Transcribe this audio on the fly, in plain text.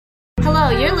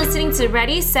You're listening to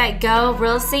Ready, Set, Go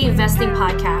Real Estate Investing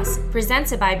Podcast,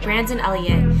 presented by Brandon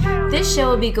Elliott. This show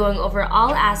will be going over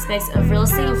all aspects of real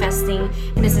estate investing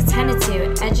and is intended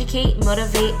to educate,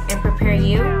 motivate, and prepare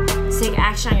you to take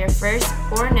action on your first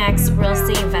or next real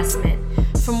estate investment.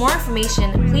 For more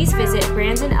information, please visit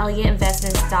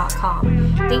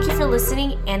BrandonElliottInvestments.com. Thank you for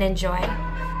listening and enjoy.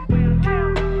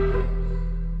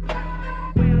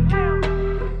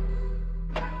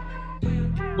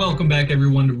 Welcome back,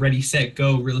 everyone, to Ready, Set,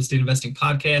 Go Real Estate Investing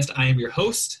Podcast. I am your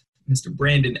host, Mr.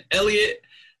 Brandon Elliott.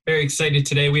 Very excited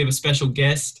today. We have a special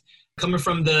guest coming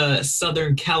from the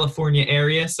Southern California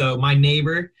area. So my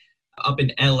neighbor up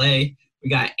in LA, we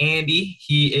got Andy.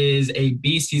 He is a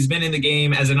beast. He's been in the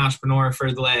game as an entrepreneur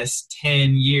for the last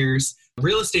 10 years,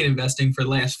 real estate investing for the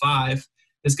last 5.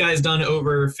 This guy's done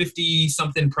over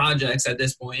 50-something projects at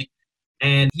this point,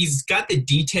 and he's got the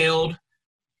detailed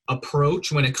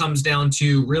approach when it comes down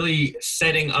to really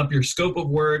setting up your scope of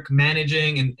work,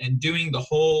 managing and doing the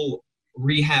whole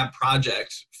rehab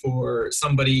project for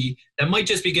somebody that might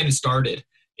just be getting started.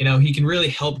 You know, he can really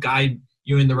help guide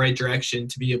you in the right direction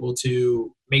to be able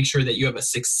to make sure that you have a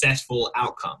successful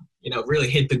outcome, you know, really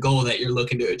hit the goal that you're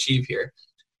looking to achieve here.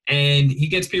 And he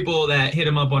gets people that hit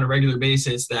him up on a regular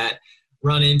basis that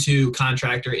run into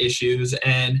contractor issues,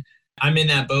 and I'm in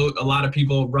that boat. A lot of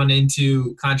people run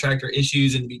into contractor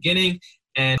issues in the beginning,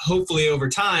 and hopefully over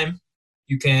time,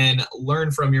 you can learn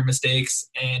from your mistakes.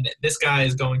 And this guy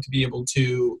is going to be able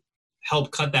to help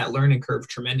cut that learning curve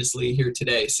tremendously here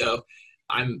today. So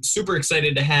I'm super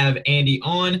excited to have Andy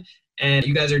on, and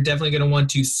you guys are definitely going to want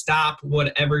to stop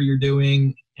whatever you're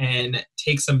doing and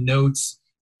take some notes.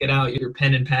 Get out your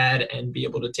pen and pad and be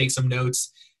able to take some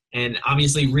notes. And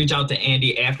obviously reach out to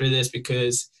Andy after this,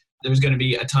 because there's going to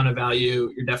be a ton of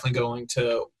value. You're definitely going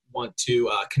to want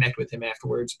to connect with him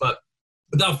afterwards. But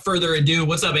without further ado,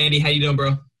 what's up, Andy? How you doing,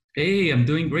 bro? Hey, I'm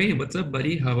doing great. What's up,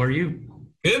 buddy? How are you?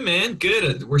 Good, man.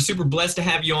 Good. We're super blessed to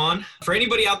have you on. For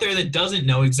anybody out there that doesn't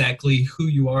know exactly who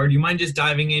you are, do you mind just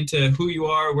diving into who you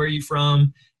are, where you're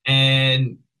from,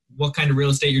 and what kind of real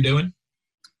estate you're doing?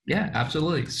 Yeah,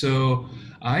 absolutely. So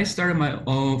I started my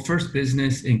own first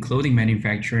business in clothing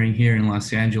manufacturing here in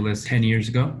Los Angeles 10 years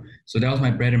ago. So that was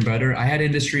my bread and butter. I had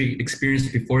industry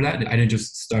experience before that. I didn't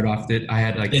just start off it. I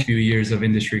had a few years of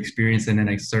industry experience, and then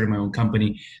I started my own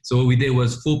company. So what we did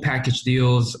was full package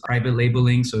deals, private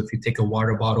labeling. So if you take a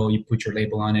water bottle, you put your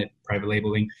label on it, private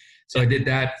labeling. So I did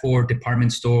that for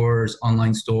department stores,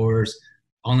 online stores.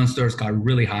 Online stores got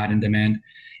really hot in demand.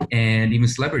 And even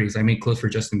celebrities. I made clothes for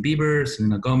Justin Bieber,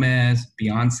 Selena Gomez,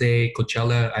 Beyonce,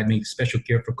 Coachella. I make special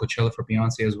gear for Coachella for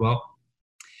Beyonce as well.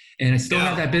 And I still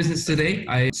have that business today.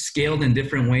 I scaled in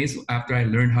different ways after I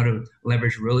learned how to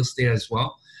leverage real estate as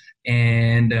well.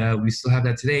 And we still have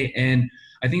that today. And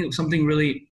I think something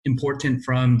really important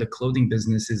from the clothing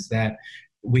business is that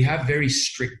we have very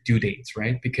strict due dates,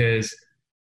 right? Because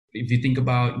if you think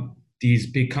about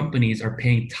these big companies are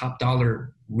paying top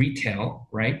dollar retail,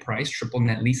 right? Price, triple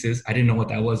net leases. I didn't know what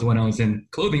that was when I was in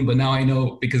clothing, but now I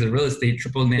know because of real estate,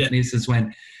 triple net leases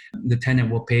when the tenant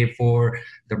will pay for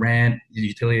the rent, the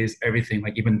utilities, everything,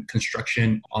 like even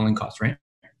construction, all in cost, right?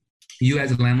 You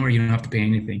as a landlord, you don't have to pay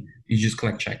anything. You just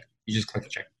collect check. You just collect a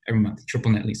check every month,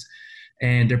 triple net lease.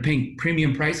 And they're paying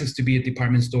premium prices to be at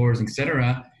department stores,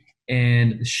 etc.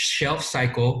 And shelf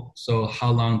cycle, so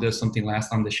how long does something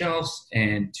last on the shelves,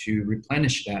 and to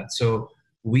replenish that. So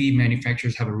we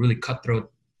manufacturers have a really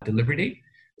cutthroat delivery date.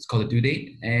 It's called a due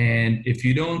date. And if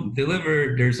you don't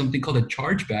deliver, there's something called a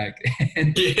chargeback.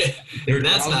 And there's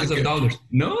thousands of dollars.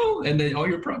 No, and then all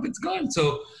your profit's gone.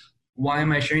 So why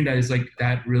am I sharing that? Is like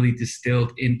that really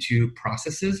distilled into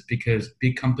processes, because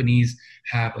big companies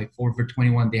have like Forever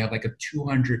 21, they have like a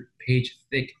 200-page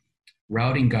thick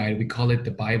routing guide. We call it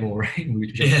the Bible, right?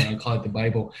 We call it the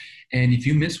Bible. And if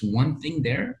you miss one thing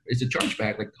there, it's a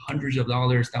chargeback, like hundreds of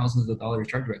dollars, thousands of dollars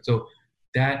chargeback. So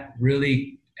that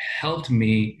really helped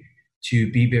me to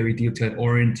be very detail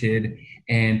oriented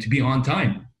and to be on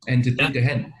time and to think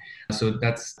ahead. So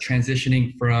that's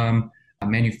transitioning from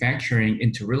manufacturing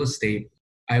into real estate.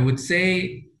 I would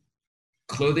say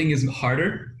clothing is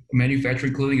harder.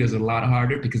 Manufacturing clothing is a lot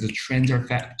harder because the trends are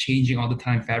changing all the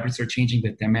time. Fabrics are changing.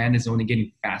 The demand is only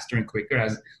getting faster and quicker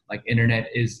as like internet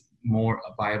is more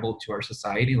viable to our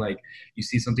society. Like you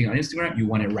see something on Instagram, you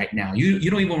want it right now. You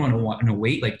don't even want to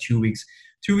wait like 2 weeks.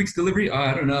 2 weeks delivery? Oh,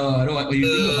 I don't know. I don't want you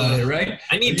think about it, right?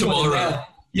 I need tomorrow.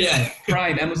 Yeah,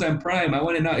 Prime, Amazon Prime. I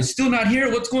want it now. It's still not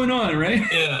here. What's going on, right?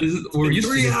 Yeah. We're used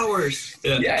 3 hours.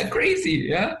 Yeah, crazy.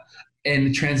 Yeah.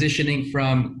 And transitioning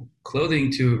from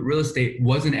clothing to real estate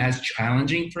wasn't as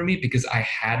challenging for me because I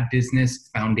had business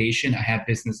foundation, I had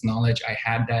business knowledge, I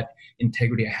had that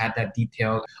integrity, I had that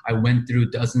detail. I went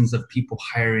through dozens of people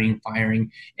hiring,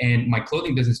 firing, and my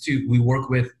clothing business too. We work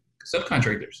with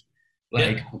subcontractors,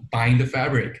 like buying the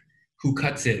fabric, who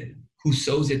cuts it, who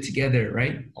sews it together,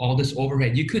 right? All this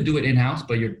overhead. You could do it in-house,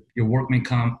 but your workman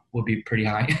comp will be pretty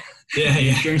high.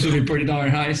 Insurance will be pretty darn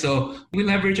high. So we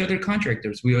leverage other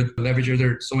contractors. We would leverage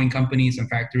other sewing companies and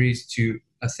factories to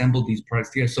assemble these products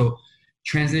together. So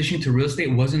transitioning to real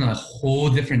estate wasn't a whole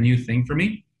different new thing for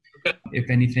me. Okay.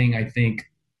 If anything, I think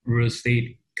real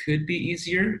estate could be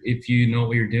easier if you know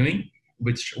what you're doing,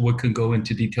 which we could go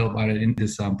into detail about it in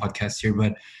this podcast here.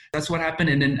 But that's what happened.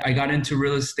 And then I got into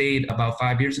real estate about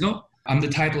 5 years ago. I'm the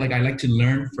type, like, I like to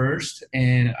learn first,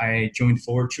 and I joined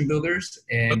Fortune Builders,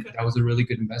 and that was a really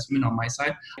good investment on my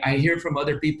side. I hear from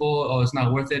other people, oh, it's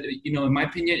not worth it. You know, in my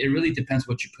opinion, it really depends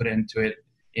what you put into it.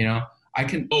 You know, I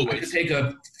can take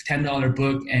a $10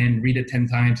 book and read it 10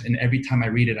 times, and every time I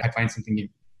read it, I find something new,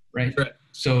 right?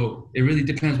 So it really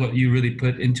depends what you really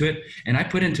put into it. And I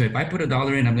put into it. If I put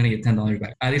 $1 in, I'm going to get $10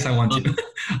 back. At least I want to.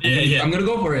 I'm going to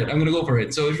go for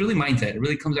it. So it's really mindset. It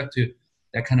really comes up to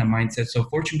that kind of mindset. So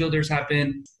Fortune Builders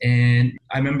happened. And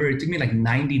I remember it took me like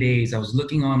 90 days. I was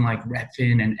looking on like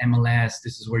Redfin and MLS.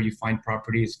 This is where you find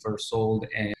properties for sold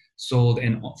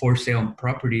and for sale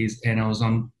properties. And I was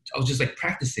just like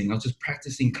practicing. I was just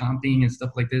practicing comping and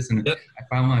stuff like this. And I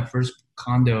found my first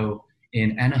condo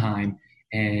in Anaheim.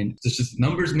 And just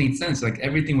numbers made sense. Like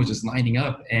everything was just lining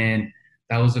up. And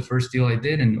that was the first deal I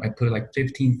did. And I put like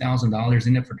 $15,000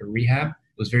 in it for the rehab.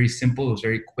 It was very simple. It was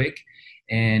very quick.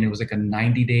 And it was like a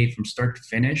 90-day from start to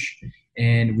finish.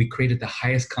 And we created the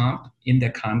highest comp in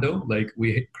that condo. Like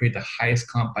we created the highest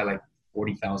comp by like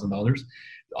 $40,000.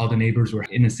 All the neighbors were,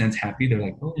 in a sense, happy. They're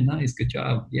like, oh, nice, good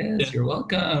job. Yes, you're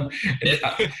welcome.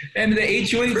 And the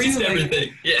HOA too.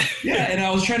 Everything. And I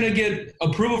was trying to get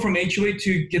approval from HOA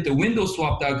to get the windows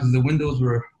swapped out because the windows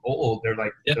were old. They're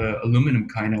like the aluminum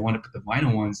kind. I want to put the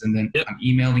vinyl ones. And then I'm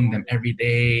emailing them every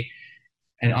day.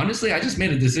 And honestly, I just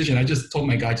made a decision. I just told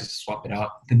my guy just to swap it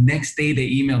out. The next day they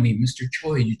emailed me, Mr.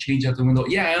 Choi, you changed out the window.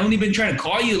 Yeah, I only been trying to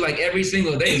call you like every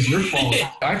single day. It's your fault.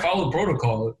 I follow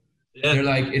protocol. They're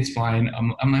like, it's fine.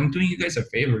 I'm doing you guys a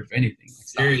favor, if anything. Like,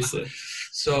 seriously.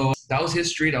 So that was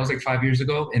history. That was like 5 years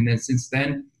ago. And then since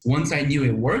then, once I knew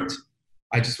it worked,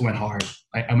 I just went hard.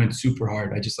 I went super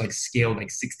hard. I just like scaled like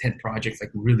 6-10 projects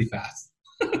like really fast.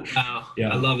 Wow.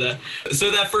 I love that.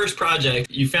 So that first project,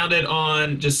 you found it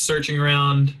on just searching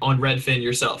around on Redfin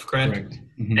yourself, correct? Correct.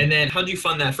 Mm-hmm. And then how'd you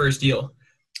fund that first deal?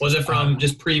 Was it from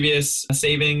just previous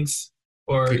savings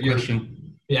or good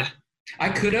question. Yeah. I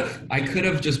could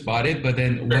have just bought it, but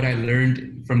then what I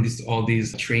learned from all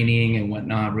these training and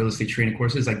whatnot, real estate training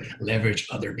courses, like leverage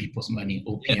other people's money,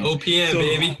 OPM. OPM,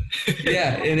 baby.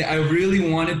 And I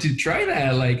really wanted to try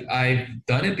that. Like I've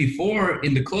done it before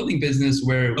in the clothing business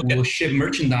where we'll ship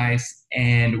merchandise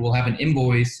and we'll have an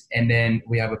invoice, and then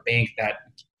we have a bank that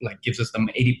like gives us them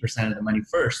 80% of the money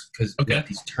first because we have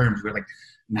these terms. We're like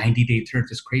 90-day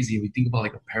terms. It's crazy. We think about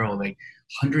like apparel, like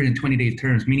 120-day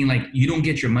terms, meaning like you don't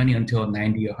get your money until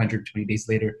 90, 120 days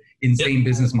later. Insane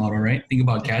business model, right? Think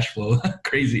about cash flow.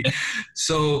 Crazy.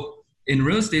 So in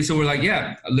real estate, so we're like,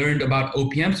 I learned about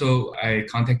OPM. So I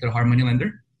contacted a hard money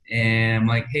lender and I'm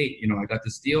like, hey, I got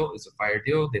this deal. It's a fire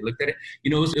deal. They looked at it.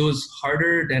 It was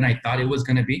harder than I thought it was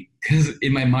going to be because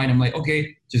in my mind, I'm like,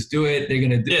 okay, just do it. They're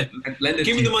going to lend it.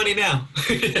 Give me the money now.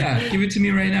 Give it to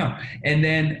me right now. And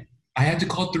then I had to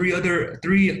call three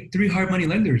hard money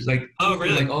lenders. Like, oh,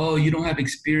 really? Like, oh, you don't have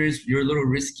experience. You're a little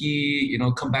risky.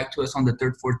 Come back to us on the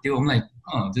third, fourth deal. I'm like,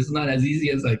 this is not as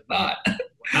easy as I thought.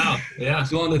 Wow. Yeah.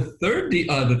 So on the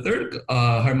third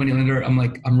hard money lender, I'm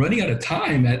like, I'm running out of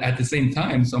time at the same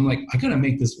time. So I'm like, I gotta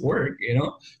make this work,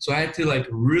 So I had to like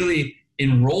really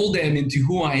enroll them into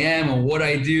who I am and what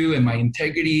I do and my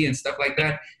integrity and stuff like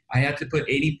that. I had to put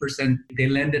 80%. They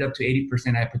lended up to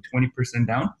 80%. I put 20%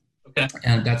 down. Okay.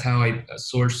 And that's how I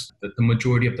sourced the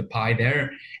majority of the pie there.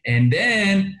 And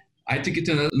then I took it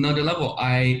to another level.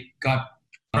 I got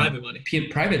private money.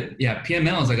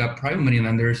 PMLs. I got private money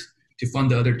lenders to fund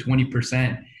the other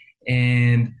 20%.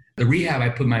 And the rehab, I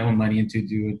put my own money into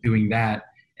doing that.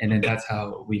 And then that's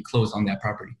how we closed on that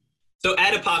property. So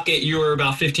out of pocket, you were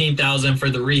about $15,000 for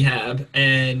the rehab,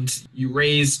 and you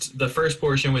raised the first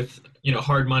portion with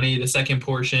hard money, the second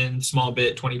portion, small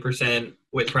bit, 20%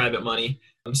 with private money.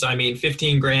 So I mean,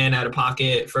 $15,000 out of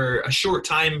pocket for a short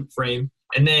time frame.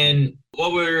 And then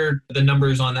what were the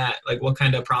numbers on that? Like what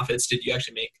kind of profits did you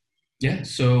actually make? Yeah,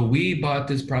 so we bought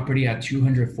this property at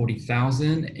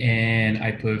 240,000, and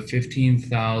I put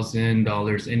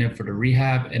 $15,000 in it for the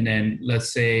rehab, and then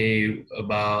let's say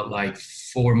about like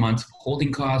 4 months of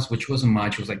holding costs, which wasn't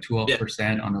much. It was like Yeah.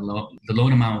 12% on the loan. The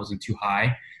loan amount wasn't too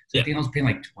high. So Yeah. I think I was paying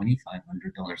like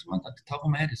 $2,500 a month at the top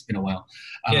of my head. It's been a while.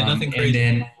 Yeah, nothing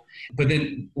crazy. But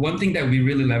then one thing that we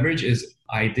really leverage is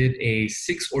I did a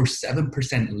 6 or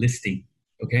 7% listing.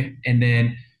 Okay. And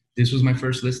then this was my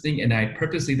first listing, and I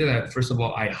purposely did that. First of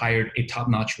all, I hired a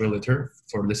top-notch realtor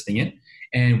for listing it,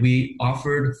 and we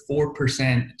offered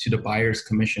 4% to the buyer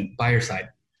side.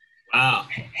 Wow.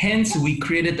 Hence, we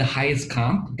created the highest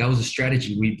comp. That was a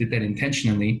strategy. We did that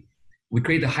intentionally. We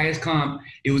created the highest comp.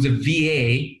 It was a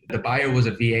VA. The buyer was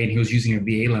a VA, and he was using a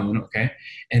VA loan. Okay,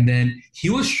 and then he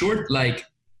was short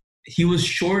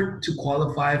to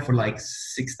qualify for like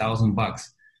 $6,000.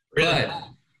 Really? But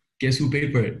guess who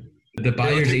paid for it? The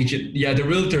buyer's agent. Yeah, the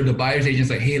realtor. The buyer's agent's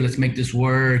like, hey, let's make this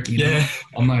work. You know?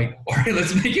 I'm like, all right,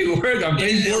 let's make it work. I'm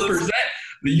paying 4%.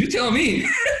 You tell me.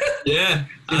 Yeah,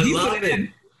 I love it.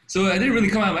 So I didn't really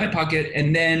come out of my pocket.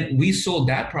 And then we sold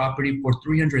that property for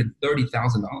 $330,000.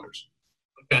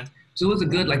 Okay. So it was a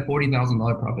good like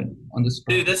 $40,000 profit on this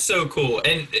property. Dude, that's so cool.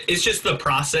 And it's just the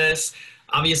process,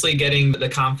 obviously getting the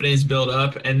confidence built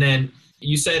up. And then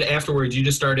you said afterwards, you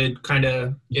just started kind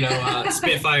of,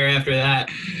 spitfire after that.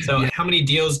 So yeah. How many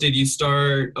deals did you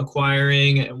start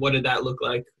acquiring, and what did that look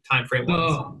like time frame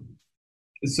wise?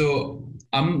 So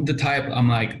I'm the type, I'm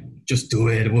like, just do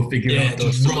it. We'll figure out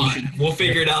those solutions. We'll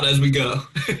figure it out as we go.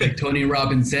 Like Tony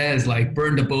Robbins says, like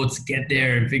burn the boats, get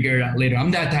there and figure it out later. I'm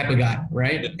that type of guy,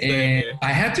 right? And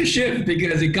I had to shift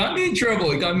because it got me in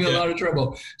trouble. It got me a lot of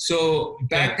trouble. So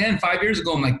back then, 5 years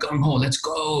ago, I'm like, gung ho, let's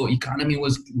go. Economy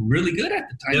was really good at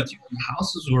the time. Too.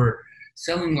 Houses were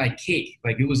selling like cake.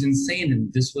 Like it was insane.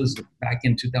 And this was back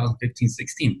in 2015,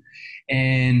 16.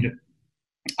 And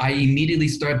I immediately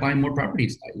started buying more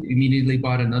properties. I immediately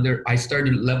bought another. I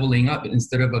started leveling up.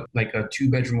 Instead of a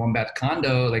 2-bedroom, 1-bath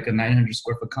condo, like a 900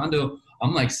 square foot condo,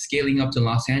 I'm like scaling up to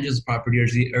Los Angeles property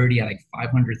already at like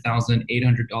 $500,000,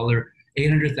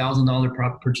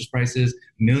 $800,000 purchase prices, $1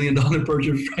 million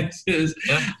purchase prices.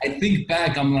 Yeah. I think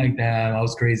back, I'm like, damn, I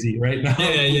was crazy, right? Now,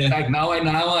 Back, now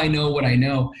I know what I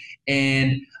know.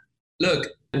 And look,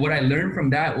 what I learned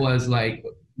from that was like,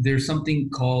 there's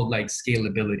something called like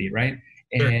scalability, right?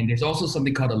 And there's also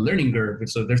something called a learning curve.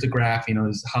 So there's a graph,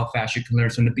 is how fast you can learn.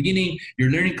 So in the beginning, your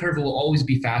learning curve will always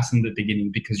be fast in the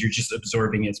beginning because you're just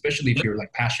absorbing it, especially if you're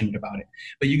like passionate about it.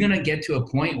 But you're going to get to a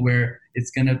point where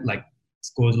it's going to like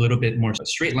go a little bit more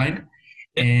straight line.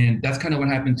 And that's kind of what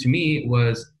happened to me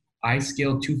was I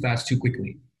scaled too fast, too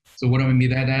quickly. So what do I mean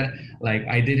by that? Like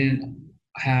I didn't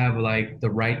have like the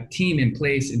right team in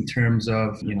place in terms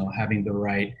of, having the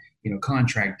right,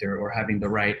 contractor or having the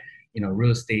right,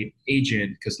 real estate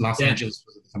agent, because Los Angeles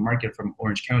was a market from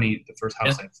Orange County. The first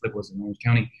house I flipped was in Orange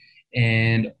County.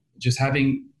 And just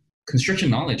having construction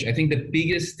knowledge. I think the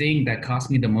biggest thing that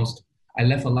cost me the most, I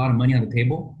left a lot of money on the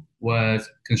table, was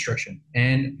construction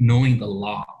and knowing the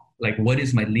law. Like, what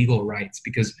is my legal rights?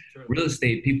 Because real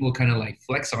estate, people kind of like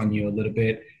flex on you a little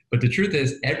bit. But the truth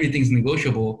is, everything's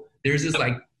negotiable. There's this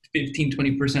like 15,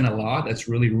 20% of law that's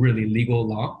really, really legal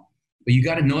law. But you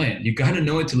got to know it. You got to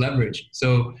know it to leverage.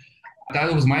 So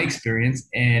that was my experience.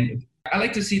 And I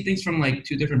like to see things from like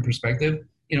two different perspectives.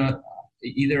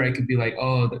 Either I could be like,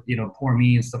 oh, poor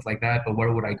me and stuff like that. But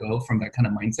where would I go from that kind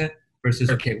of mindset versus,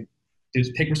 okay,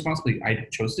 just take responsibility. I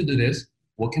chose to do this.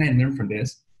 What can I learn from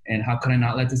this? And how can I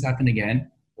not let this happen again?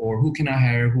 Or who can I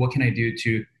hire? What can I do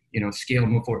to, scale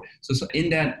and move forward? So in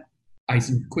that, I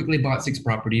quickly bought 6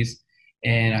 properties.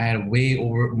 And I had way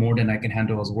over more than I can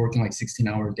handle. I was working like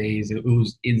 16-hour days. It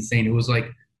was insane. It was like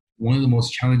one of the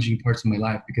most challenging parts of my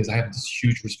life because I have this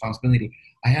huge responsibility.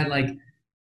 I had like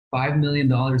 $5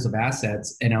 million of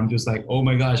assets, and I'm just like, oh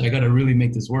my gosh, I got to really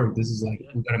make this work. This is like,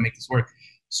 we got to make this work.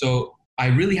 So I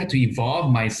really had to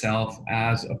evolve myself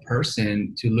as a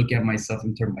person to look at myself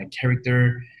in terms of my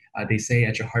character. They say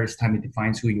at your hardest time, it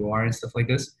defines who you are and stuff like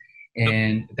this.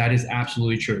 And that is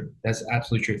absolutely true. That's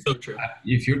absolutely true. So true.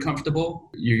 If you're comfortable,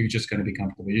 you're just going to be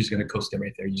comfortable. You're just going to coast it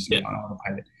right there. You're just going to be on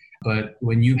autopilot. But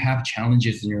when you have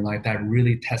challenges in your life, that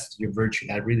really tests your virtue.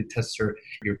 That really tests your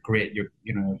grit, your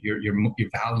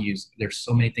values. There's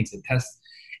so many things to test,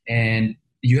 and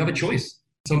you have a choice.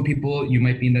 Some people, you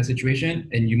might be in that situation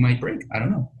and you might break. I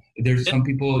don't know. There's some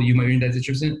people you might be in that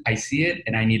situation. I see it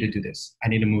and I need to do this. I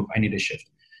need to move. I need to shift.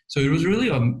 So it was really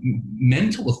a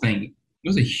mental thing. It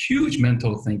was a huge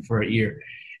mental thing for a year.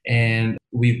 And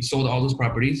we sold all those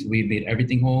properties. We made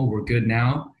everything whole. We're good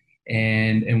now.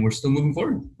 And we're still moving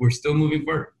forward. We're still moving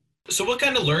forward. So what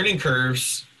kind of learning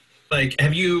curves Like,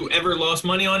 have you ever lost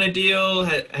money on a deal?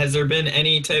 Has there been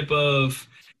any type of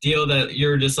deal that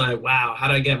you're just like, wow, how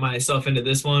did I get myself into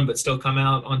this one, but still come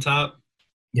out on top?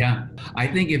 Yeah, I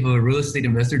think if a real estate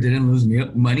investor didn't lose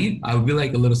money, I would be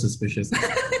like a little suspicious.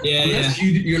 Yeah, Unless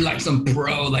you're like some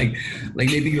pro, like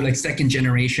maybe you're like second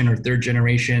generation or third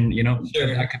generation,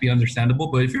 Sure. that could be understandable.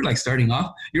 But if you're like starting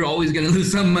off, you're always going to lose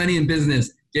some money in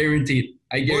business, guaranteed.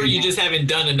 I guarantee. Or you just haven't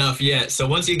done enough yet. So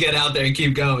once you get out there and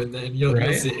keep going, then you'll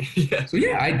see. Yeah. So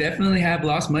yeah, I definitely have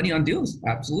lost money on deals.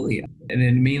 Absolutely. And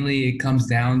then mainly it comes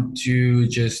down to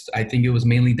I think it was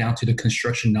mainly down to the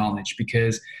construction knowledge,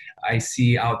 because I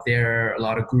see out there a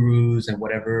lot of gurus and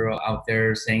whatever out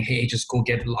there saying, hey, just go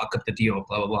lock up the deal,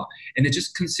 blah, blah, blah. And it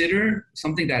just consider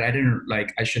something that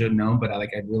I should have known, but I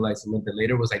realized a little bit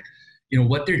later was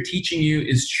what they're teaching you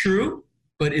is true,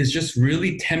 but it's just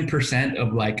really 10%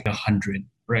 of 100,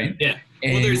 right? Yeah.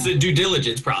 Well, there's the due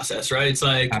diligence process, right? It's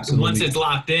like, absolutely. Once it's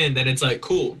locked in, then it's like,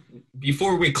 cool,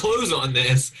 before we close on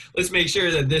this, let's make sure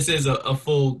that this is a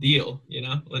full deal,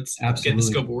 Let's get the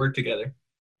scope of work together.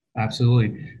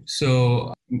 Absolutely.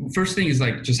 So first thing is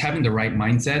just having the right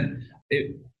mindset.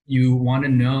 You want to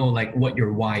know what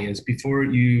your why is before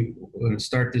you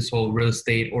start this whole real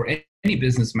estate or any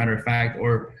business, matter of fact,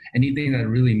 or anything that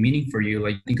really meaning for you.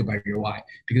 Think about your why,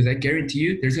 because I guarantee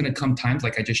you there's going to come times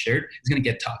like I just shared. It's going to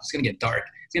get tough. It's going to get dark.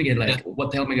 It's going to get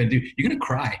what the hell am I going to do? You're going to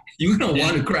cry. You're going to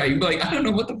want to cry. You're like, I don't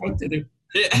know what the fuck to do.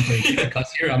 Yeah. I'm sorry, can I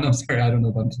cuss here? I'm sorry. I don't know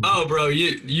if I'm sorry. Oh, bro,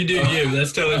 you do you.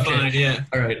 That's totally fine. Yeah.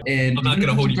 All right. And I'm not going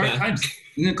to hold you back. Thank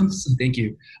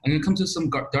you. I'm going to come to some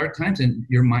dark times, and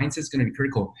your mindset's going to be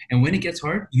critical. And when it gets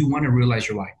hard, you want to realize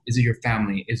your why. Is it your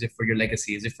family? Is it for your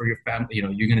legacy? Is it for your family?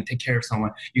 You're going to take care of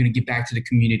someone. You're going to give back to the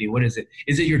community. What is it?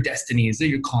 Is it your destiny? Is it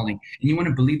your calling? And you want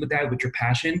to believe with that, with your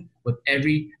passion, with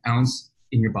every ounce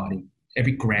in your body,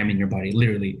 every gram in your body,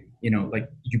 literally,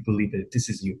 you believe it. This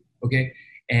is you. Okay.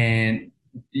 And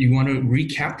you want to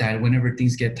recap that whenever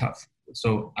things get tough.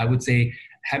 So I would say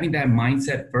having that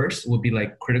mindset first would be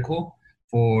critical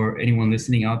for anyone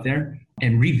listening out there,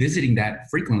 and revisiting that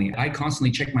frequently. I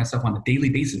constantly check myself on a daily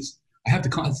basis. I have to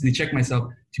constantly check myself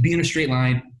to be in a straight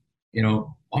line,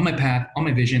 on my path, on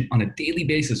my vision, on a daily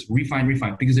basis, refine,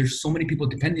 because there's so many people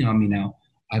depending on me now.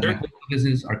 I have my wholesale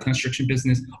business, our construction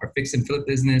business, our fix and flip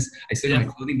business. I still have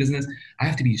my clothing business. I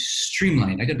have to be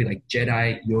streamlined. I got to be like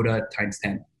Jedi Yoda times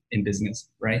 10 in business,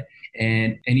 right?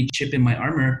 And any chip in my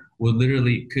armor will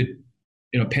literally could,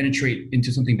 penetrate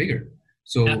into something bigger.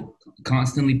 So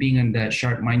constantly being in that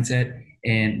sharp mindset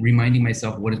and reminding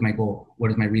myself, what is my goal? What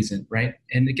is my reason, right?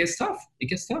 And it gets tough.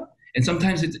 And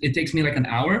sometimes it takes me an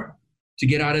hour to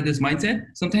get out of this mindset.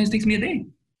 Sometimes it takes me a day.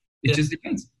 It just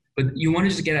depends. But you want to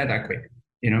just get out of that quick,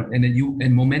 and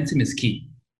then momentum is key.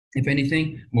 If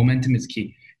anything, momentum is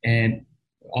key. And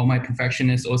all my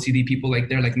perfectionists, OCD people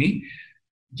they're like me,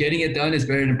 getting it done is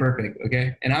better than perfect,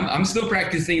 okay? And I'm still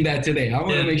practicing that today. I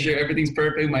want to make sure everything's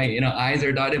perfect. My I's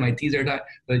are dotted, my T's are dotted.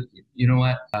 But you know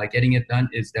what? Getting it done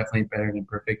is definitely better than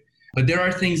perfect. But there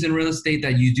are things in real estate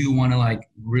that you do want to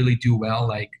really do well.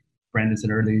 Like Brandon said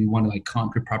earlier, you want to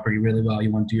conquer property really well.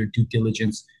 You want to do your due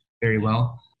diligence very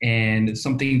well. And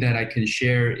something that I can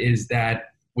share is that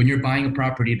when you're buying a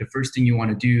property, the first thing you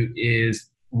want to do is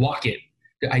walk it.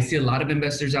 I see a lot of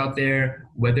investors out there,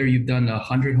 whether you've done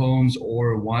 100 homes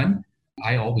or one,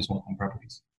 I always walk on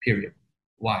properties, period.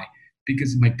 Why?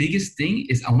 Because my biggest thing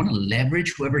is I want to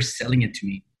leverage whoever's selling it to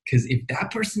me. Because if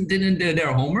that person didn't do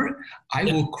their homework, I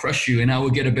will crush you and I will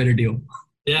get a better deal.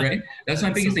 Yeah. Right? That's my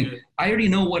biggest thing. I already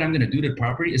know what I'm going to do to the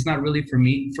property. It's not really for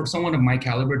me. For someone of my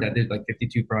caliber that did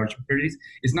 52 properties,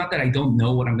 it's not that I don't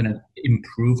know what I'm going to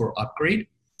improve or upgrade.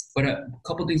 But a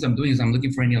couple of things I'm doing is I'm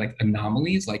looking for any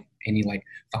anomalies, any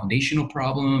foundational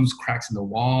problems, cracks in the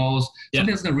walls, something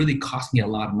that's going to really cost me a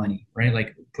lot of money, right?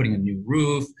 Like putting a new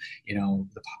roof,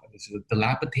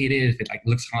 dilapidated, if it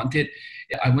looks haunted.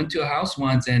 I went to a house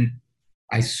once and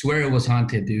I swear it was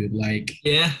haunted, dude. I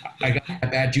got a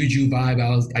bad juju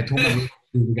vibe. I told my roof,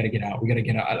 dude, we got to get out.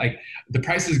 The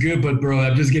price is good, but bro,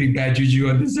 I'm just getting bad juju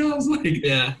on this house.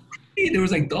 There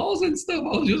was dolls and stuff.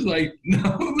 I was just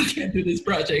no, we can't do this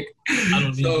project. I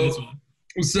don't need this one.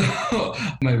 So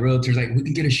my realtor's we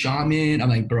can get a shaman. I'm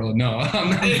like, bro, no, I'm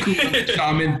not cool with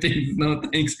shaman things. No,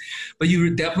 thanks. But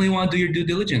you definitely want to do your due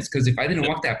diligence, because if I didn't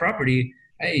walk that property,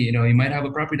 hey, you might have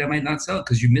a property that might not sell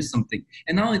because you missed something.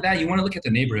 And not only that, you want to look at the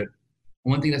neighborhood.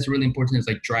 One thing that's really important is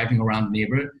driving around the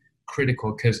neighborhood,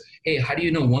 critical, because, hey, how do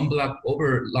you know one block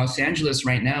over Los Angeles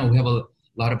right now, we have a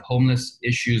lot of homeless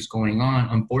issues going on.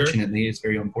 Unfortunately, It's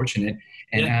very unfortunate.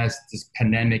 And as this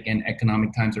pandemic and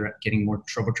economic times are getting more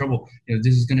trouble,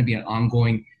 this is going to be an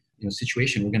ongoing,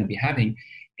 situation we're going to be having.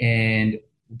 And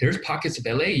there's pockets of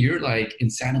LA. You're like in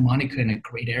Santa Monica in a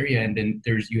great area, and then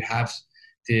you have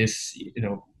this,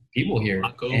 people here,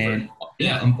 and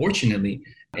unfortunately,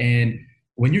 and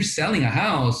when you're selling a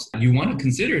house, you want to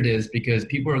consider this because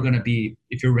people are going to be,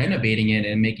 if you're renovating it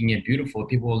and making it beautiful,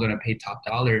 people are going to pay top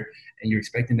dollar, and you're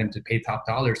expecting them to pay top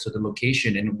dollar. So the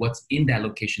location and what's in that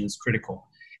location is critical.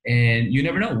 And you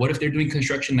never know. What if they're doing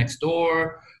construction next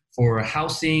door for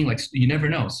housing? Like, you never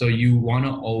know. So you want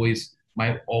to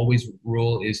my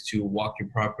rule is to walk your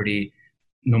property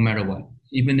no matter what.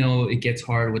 Even though it gets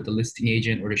hard with the listing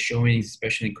agent or the showings,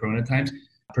 especially in Corona times,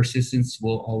 persistence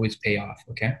will always pay off,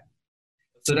 okay?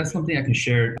 So that's something I can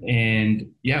share.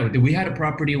 And yeah, we had a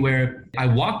property where I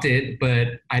walked it,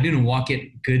 but I didn't walk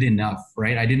it good enough,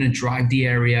 right? I didn't drive the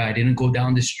area. I didn't go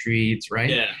down the streets,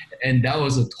 right? Yeah. And that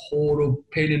was a total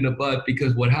pain in the butt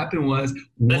because what happened was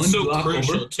that's so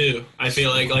crucial too. I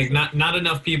feel like not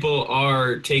enough people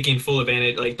are taking full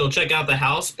advantage. Like they'll check out the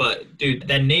house, but dude,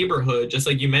 that neighborhood, just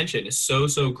like you mentioned, is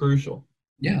so crucial.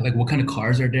 Yeah, like what kind of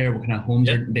cars are there, what kind of homes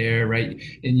are there, right?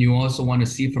 And you also want to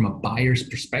see from a buyer's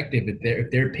perspective,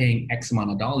 if they're paying X amount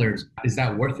of dollars, is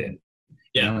that worth it?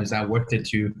 Yeah. Is that worth it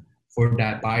for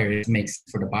that buyer? It makes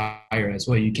for the buyer as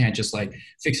well. You can't just like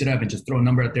fix it up and just throw a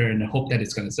number out there and hope that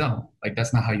it's going to sell. Like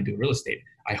that's not how you do real estate.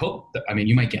 I hope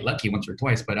you might get lucky once or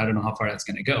twice, but I don't know how far that's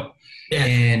going to go. Yeah.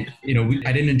 And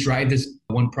I didn't drive this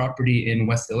one property in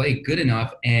West LA good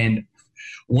enough, and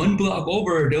one block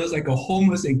over, there was like a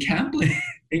homeless encampment.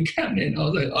 I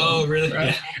was like, oh really? Right?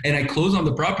 Yeah. And I closed on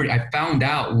the property. I found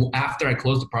out after I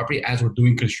closed the property as we're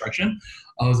doing construction,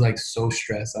 I was like so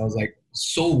stressed. I was like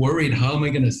so worried, how am I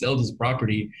going to sell this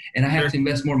property? And I have to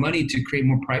invest more money to create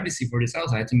more privacy for this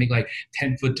house. I had to make like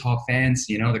 10-foot tall fence,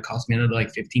 that cost me another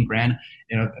like 15 grand,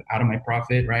 out of my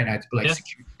profit, right? I had to put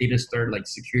like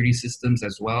security systems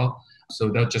as well. So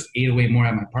that just ate away more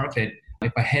at my profit.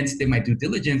 If I hence did my due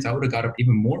diligence, I would have got an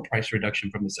even more price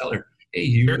reduction from the seller. Hey,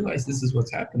 you realize this is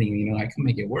what's happening. I can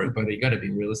make it work, but you got to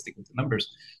be realistic with the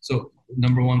numbers. So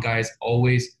number one, guys,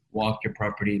 always walk your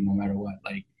property no matter what.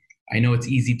 Like, I know it's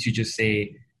easy to just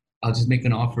say, I'll just make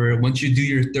an offer. Once you do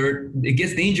your third, it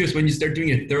gets dangerous when you start doing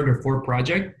your third or fourth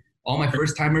project. All my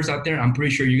first timers out there, I'm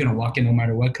pretty sure you're going to walk in no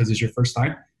matter what because it's your first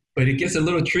time. But it gets a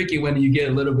little tricky when you get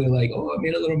a little bit like, oh, I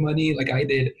made a little money like I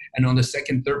did. And on the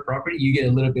second, third property, you get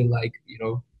a little bit like,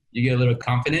 you get a little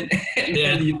confident.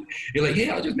 Yeah. You're like, hey,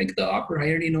 I'll just make the offer. I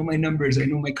already know my numbers. I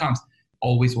know my comps.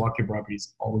 Always walk your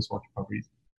properties. Always walk your properties.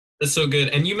 That's so good.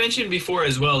 And you mentioned before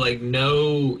as well, like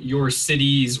know your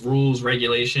city's rules,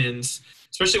 regulations,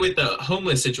 especially with the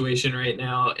homeless situation right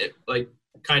now, like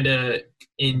kind of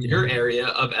in your area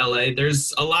of LA,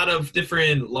 there's a lot of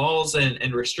different laws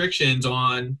and restrictions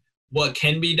on what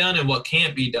can be done and what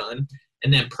can't be done.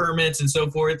 And then permits and so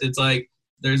forth. It's like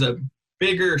there's a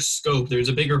bigger scope. There's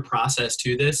a bigger process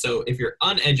to this. So if you're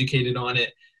uneducated on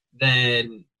it,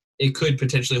 then it could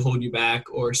potentially hold you back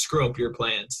or screw up your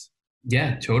plans.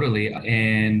 Yeah, totally.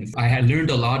 And I had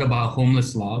learned a lot about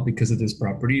homeless law because of this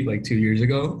property like 2 years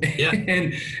ago. Yeah.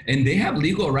 and they have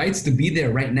legal rights to be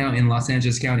there right now in Los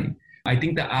Angeles County. I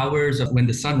think the hours of when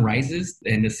the sun rises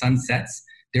and the sun sets,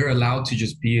 they're allowed to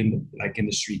just be in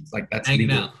the streets. Like that's hanging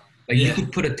legal. Out. Like you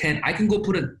could put a tent. I can go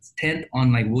put a tent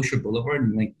on like Wilshire Boulevard,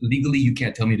 and like legally you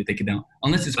can't tell me to take it down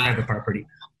unless it's private property.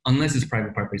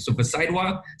 So for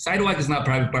sidewalk is not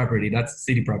private property. That's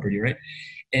city property, right?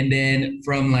 And then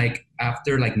from like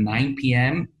after like 9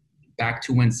 p.m. back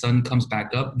to when sun comes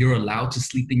back up, you're allowed to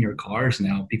sleep in your cars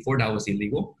now. Before that was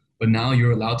illegal, but now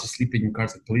you're allowed to sleep in your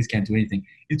cars. Like police can't do anything.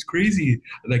 It's crazy,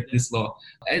 like this law.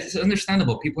 It's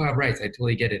understandable. People have rights. I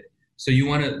totally get it. So you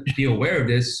want to be aware of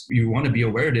this. You want to be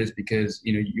aware of this because,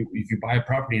 if you buy a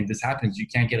property and this happens, you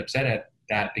can't get upset at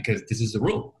that because this is the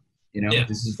rule.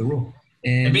 This is the rule.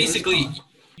 And basically,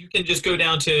 you can just go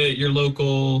down to your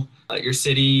local, your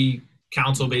city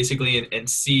council basically and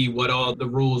see what all the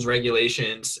rules,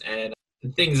 regulations, and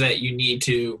the things that you need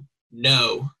to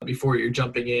know before you're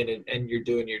jumping in and you're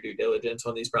doing your due diligence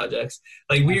on these projects.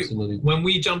 Like when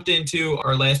we jumped into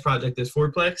our last project, this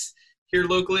fourplex here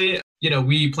locally,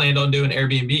 we planned on doing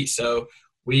Airbnb. So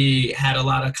we had a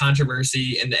lot of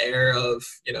controversy in the air of,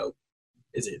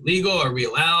 is it legal? Are we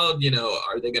allowed?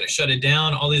 Are they going to shut it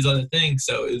down? All these other things.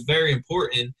 So it was very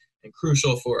important and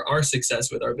crucial for our success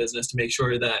with our business to make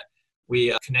sure that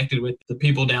we connected with the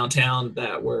people downtown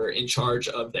that were in charge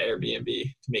of the Airbnb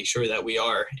to make sure that we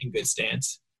are in good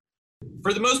stance.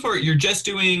 For the most part, you're just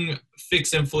doing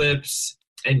fix and flips,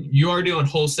 and you are doing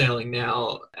wholesaling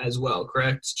now as well,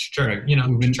 correct? Sure.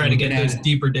 Trying to get those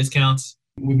deeper discounts.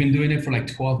 We've been doing it for like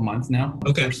 12 months now.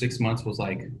 Okay. The first 6 months was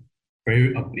like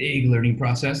a big learning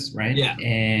process, right? Yeah.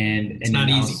 And not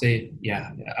I'll easy. say,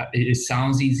 it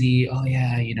sounds easy. Oh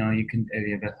yeah, you can.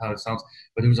 That's how it sounds.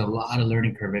 But there was a lot of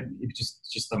learning curve. It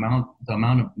just the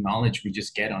amount of knowledge we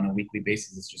just get on a weekly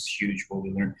basis is just huge. What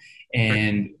we learn,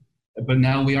 but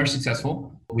now we are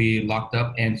successful. We locked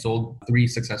up and sold 3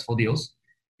 successful deals,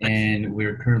 and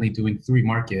we're currently doing 3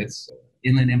 markets: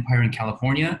 Inland Empire in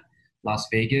California, Las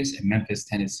Vegas, and Memphis,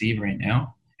 Tennessee right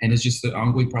now. And it's just an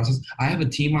ongoing process. I have a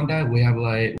team on that. We have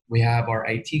our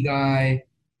IT guy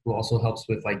who also helps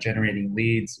with like generating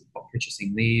leads,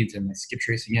 purchasing leads, and like skip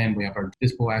tracing in. We have our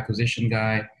dispo acquisition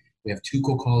guy. We have 2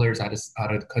 cold callers out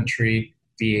of the country,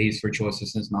 VAs, virtual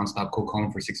assistants, nonstop cold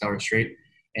calling for 6 hours straight.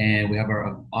 And we have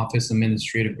our office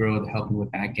administrative girl helping with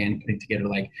back end, putting together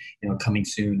coming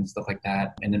soon and stuff like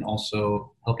that. And then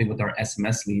also helping with our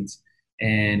SMS leads.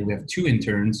 And we have 2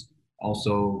 interns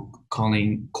also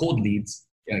calling cold leads.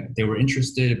 They were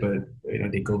interested, but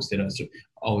they ghosted us. It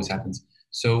always happens.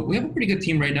 So we have a pretty good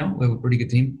team right now. We have a pretty good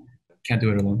team. Can't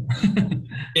do it alone.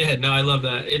 Yeah, no, I love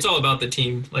that. It's all about the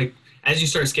team. Like as you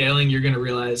start scaling, you're going to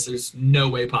realize there's no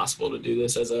way possible to do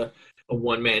this as a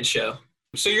one-man show.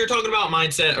 So you're talking about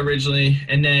mindset originally,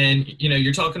 and then,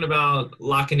 you're talking about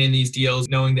locking in these deals,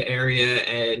 knowing the area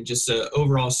and just the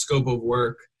overall scope of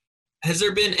work. Has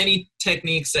there been any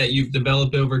techniques that you've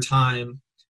developed over time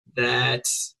that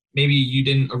maybe you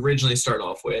didn't originally start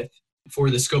off with for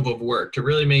the scope of work to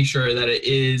really make sure that it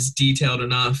is detailed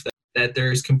enough that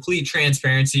there's complete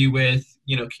transparency with,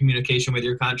 communication with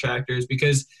your contractors?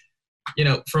 Because,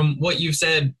 from what you've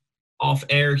said off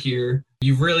air here,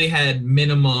 you've really had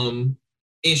minimum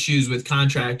issues with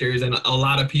contractors, and a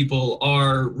lot of people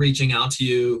are reaching out to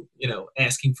you,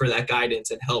 asking for that guidance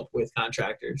and help with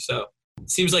contractors. So it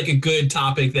seems like a good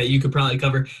topic that you could probably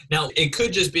cover. Now, it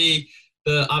could just be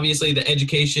obviously the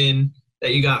education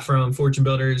that you got from Fortune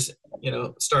Builders,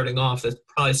 starting off, that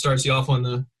probably starts you off on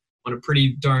a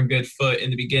pretty darn good foot in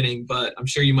the beginning, but I'm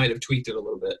sure you might have tweaked it a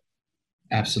little bit.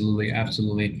 Absolutely.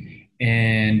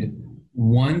 And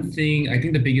one thing, I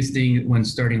think the biggest thing when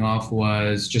starting off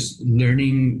was just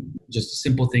learning just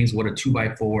simple things, what a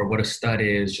 2x4, what a stud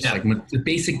is, just like the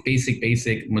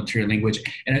basic material language.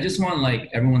 And I just want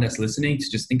everyone that's listening to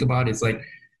just think about it. It's like,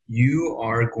 you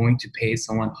are going to pay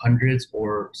someone hundreds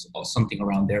or something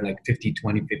around there, like 50,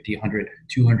 20, 50, 100,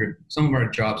 200. Some of our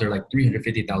jobs are like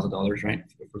 $350,000, right?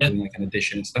 If we're doing like an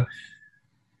addition and stuff.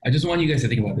 I just want you guys to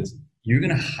think about this. You're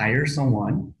going to hire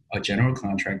someone, a general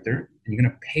contractor, and you're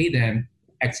going to pay them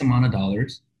X amount of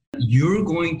dollars. You're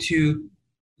going to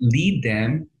lead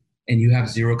them, and you have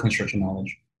 0 construction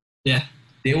knowledge. Yeah.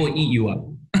 They will eat you up.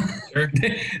 Sure.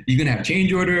 You're going to have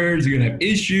change orders. You're going to have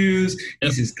issues.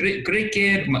 Yep. This is great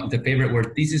kid. The favorite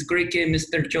word. This is great kid,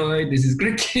 Mr. Choi. This is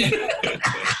great kid.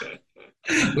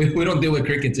 we don't deal with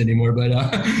crickets anymore, but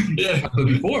but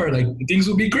before, things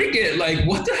would be cricket.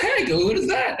 What the heck? What is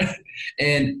that?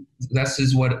 And that's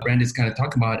just what Brandon's kind of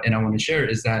talking about. And I want to share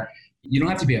is that you don't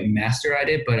have to be a master at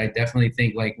it, but I definitely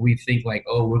think we're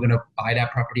going to buy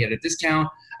that property at a discount.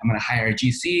 I'm going to hire a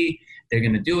GC. They're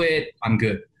going to do it. I'm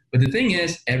good. But the thing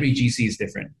is, every GC is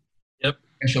different. Yep.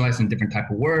 Specialize in different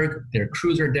type of work. Their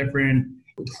crews are different.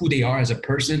 Who they are as a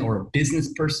person or a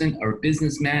business person or a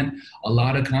businessman. A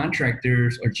lot of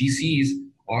contractors or GCs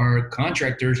are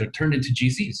turned into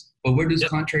GCs. But where does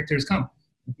contractors come?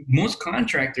 Most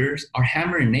contractors are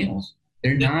hammer and nails.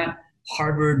 They're not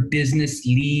Harvard Business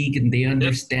League and they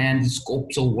understand the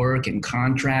scopes of work and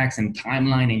contracts and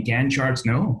timeline and Gantt charts.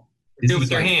 No. They do it with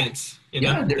their hands.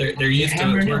 They're used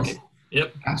to working.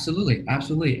 Yep. Absolutely.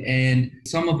 And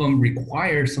some of them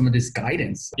require some of this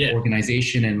guidance,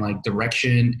 organization and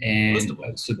direction, and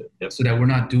so that we're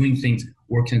not doing things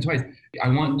working twice. I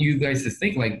want you guys to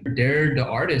think they're the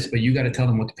artist, but you got to tell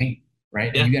them what to paint,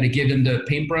 right? Yeah. And you got to give them the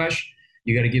paintbrush.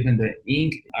 You got to give them the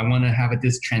ink. I want to have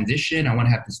this transition. I want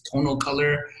to have this tonal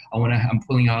color. I'm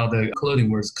pulling out the clothing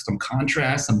where some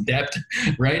contrast, some depth,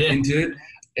 right, into it.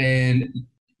 And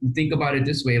think about it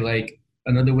this way,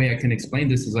 another way I can explain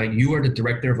this is you are the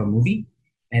director of a movie,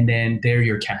 and then they're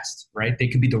your cast, right? They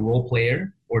could be the role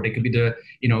player, or they could be the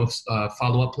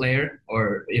follow-up player,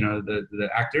 or the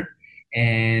actor,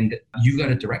 and you got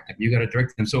to direct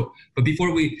them. So, but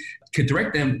before we could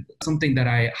direct them, something that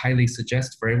I highly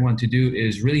suggest for everyone to do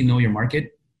is really know your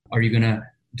market. Are you gonna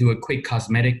do a quick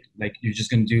cosmetic, you're just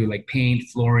gonna do paint,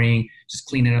 flooring, just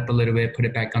clean it up a little bit, put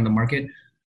it back on the market?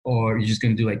 Or you're just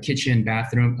going to do kitchen,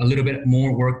 bathroom, a little bit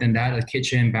more work than that, a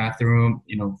kitchen, bathroom,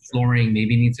 flooring,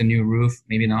 maybe needs a new roof,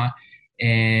 maybe not.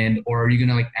 Or are you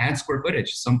going to add square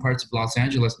footage? Some parts of Los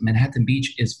Angeles, Manhattan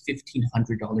Beach is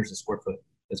 $1,500 a square foot.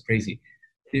 That's crazy.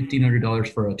 $1,500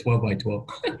 for a 12 by 12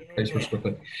 place per square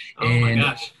foot. Oh my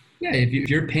gosh. if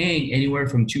you're paying anywhere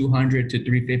from 200 to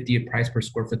 350 a price per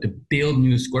square foot to build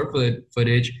new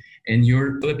footage, and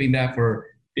you're flipping that for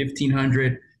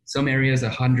 1,500, some areas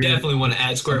 100. Definitely want to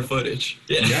add square footage.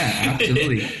 Yeah,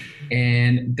 absolutely.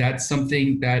 And that's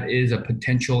something that is a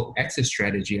potential exit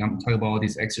strategy. I'm talking about all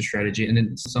these exit strategy. And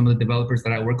then some of the developers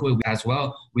that I work with as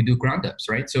well, we do ground ups,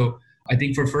 right? So I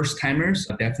think for first timers,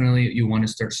 definitely you want to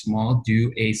start small,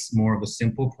 do more of a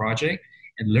simple project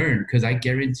and learn, because I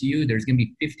guarantee you there's going to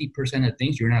be 50% of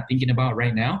things you're not thinking about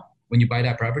right now. When you buy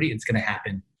that property, it's going to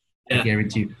happen. I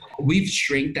guarantee you. We've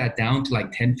shrank that down to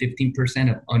like 10, 15%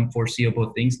 of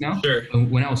unforeseeable things now. Sure.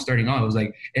 When I was starting out, I was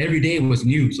like, every day was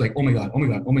new. It's like, oh my God,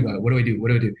 what do I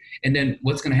do? And then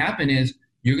what's going to happen is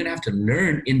you're going to have to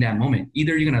learn in that moment.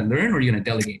 Either you're going to learn or you're going to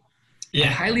delegate. I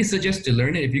highly suggest to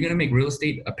learn it. If you're going to make real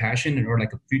estate a passion or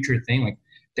like a future thing, like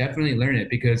definitely learn it,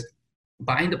 because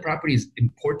buying the property is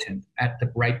important at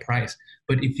the right price.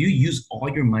 But if you use all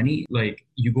your money, like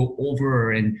you go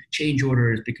over and change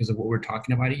orders because of what we're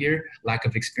talking about here, lack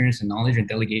of experience and knowledge and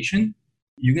delegation,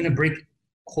 you're going to break.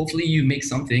 Hopefully you make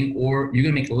something, or you're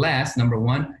going to make less. Number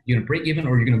one, you're going to break even,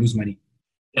 or you're going to lose money,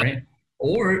 right?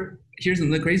 Or here's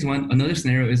another crazy one. Another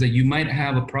scenario is that you might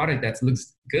have a product that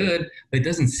looks good, but it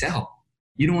doesn't sell.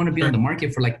 You don't want to be on the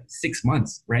market for like 6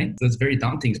 months, right? So it's very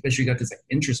daunting, especially you got this like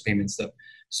interest payment stuff.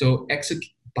 So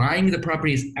buying the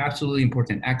property is absolutely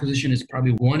important. Acquisition is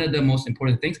probably one of the most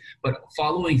important things, but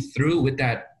following through with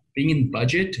that, being in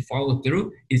budget to follow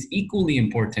through is equally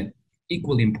important.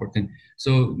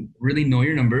 So really know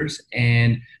your numbers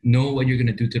and know what you're going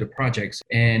to do to the projects.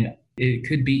 And it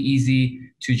could be easy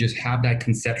to just have that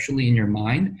conceptually in your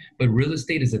mind, but real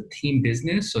estate is a team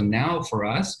business. So now for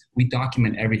us, we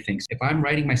document everything. So if I'm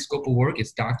writing my scope of work,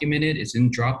 it's documented, it's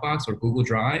in Dropbox or Google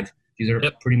Drive. These are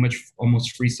pretty much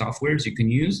almost free softwares you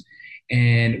can use.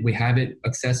 And we have it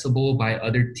accessible by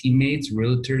other teammates,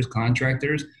 realtors,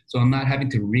 contractors. So I'm not having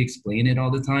to re-explain it all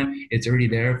the time. It's already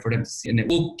there for them to see. And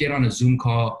we'll get on a Zoom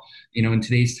call, in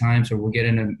today's times, or we'll get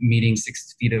in a meeting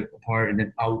 6 feet apart, and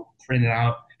then I'll print it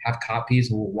out, have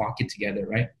copies, and we'll walk it together,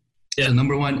 right? Yeah. So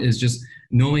number one is just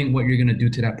knowing what you're going to do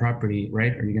to that property,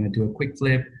 right? Are you going to do a quick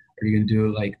flip? Are you going to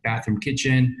do like bathroom,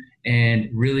 kitchen? And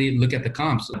really look at the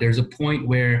comps. There's a point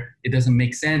where it doesn't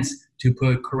make sense to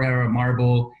put Carrara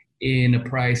marble in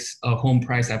a home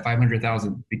price at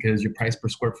 $500,000 because your price per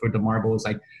square foot, the marble is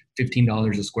like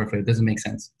 $15 a square foot. It doesn't make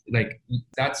sense. Like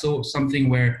that's something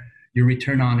where your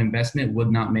return on investment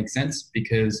would not make sense,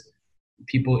 because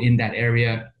people in that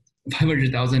area,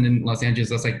 500,000 in Los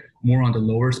Angeles, that's like more on the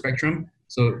lower spectrum.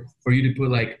 So for you to put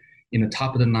like,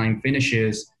 top of the line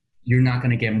finishes, you're not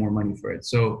going to get more money for it.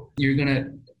 So you're going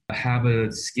to have a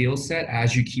skill set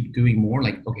as you keep doing more,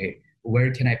 like, okay,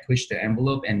 where can I push the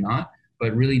envelope and not?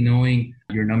 But really knowing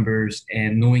your numbers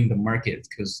and knowing the market,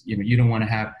 because you don't want to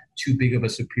have too big of a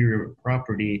superior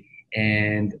property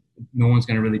and no one's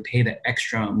going to really pay the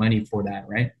extra money for that,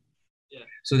 right? Yeah.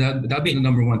 So that'd be the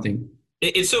number one thing.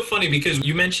 It's so funny because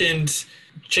you mentioned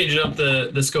changing up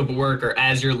the scope of work, or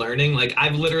as you're learning. Like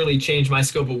I've literally changed my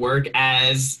scope of work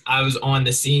as I was on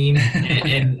the scene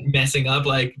and messing up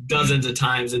like dozens of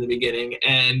times in the beginning.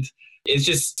 And it's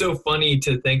just so funny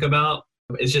to think about.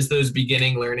 It's just those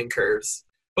beginning learning curves.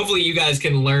 Hopefully you guys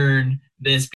can learn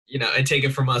this, and take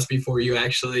it from us before you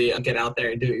actually get out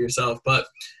there and do it yourself. But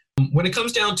when it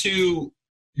comes down to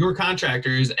your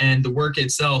contractors and the work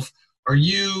itself, are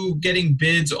you getting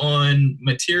bids on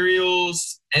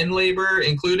materials and labor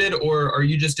included, or are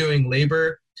you just doing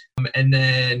labor and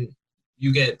then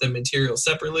you get the material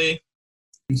separately?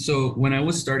 So when I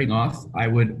was starting off, I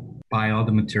would buy all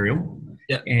the material.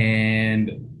 Yeah.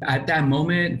 And at that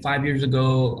moment, 5 years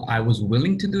ago, I was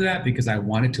willing to do that because I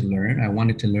wanted to learn. I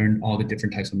wanted to learn all the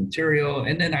different types of material.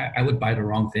 And then I would buy the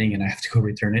wrong thing and I have to go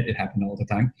return it. It happened all the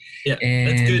time. Yeah,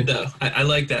 that's good though. I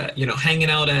like that. Hanging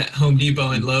out at Home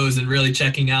Depot and Lowe's and really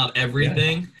checking out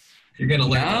everything. Yeah. You're going to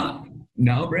learn.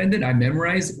 Now, Brandon, I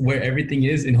memorize where everything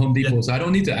is in Home Depot. Yeah. So I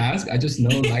don't need to ask. I just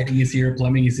know lighting is here,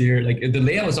 plumbing is here. Like the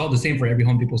layout is all the same for every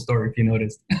Home Depot store, if you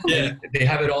noticed. Yeah. They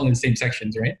have it all in the same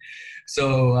sections, right?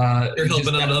 So you're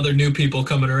helping out other new people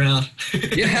coming around.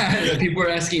 Yeah, people are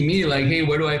asking me like, hey,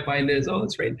 where do I find this? Oh,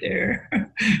 it's right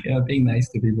there. Being nice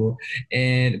to people.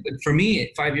 And for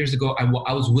me, 5 years ago,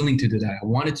 I was willing to do that. I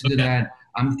wanted to do that.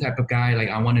 I'm the type of guy, like,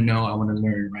 I want to know, I want to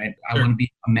learn, right? I want to be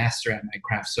a master at my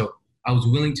craft. So I was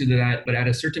willing to do that. But at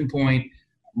a certain point,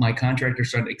 my contractor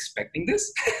started expecting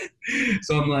this.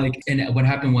 So I'm like, and what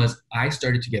happened was I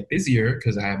started to get busier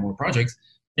because I have more projects.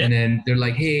 Yeah. And then they're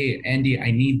like, hey, Andy, I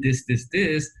need this.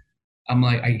 I'm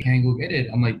like, I can't go get it.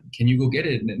 I'm like, can you go get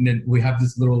it? And then we have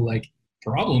this little like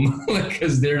problem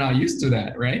because they're not used to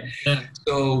that, right? Yeah.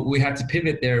 So we had to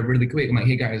pivot there really quick. I'm like,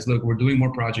 hey guys, look, we're doing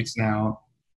more projects now,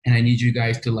 and I need you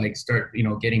guys to like start,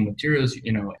 getting materials,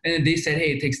 And they said,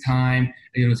 hey, it takes time.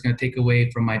 It's going to take away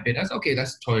from my bid. I said, okay,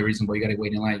 that's totally reasonable. You got to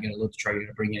wait in line. You got to load the truck. You got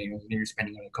to bring it. You're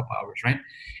spending a couple hours, right?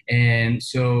 And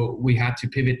so we had to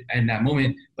pivot in that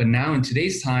moment. But now in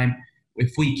today's time,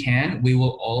 if we can, we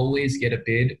will always get a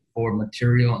bid for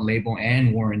material, label,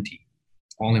 and warranty,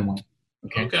 all in one.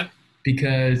 Okay.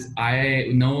 Because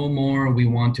no more we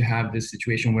want to have this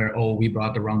situation where, we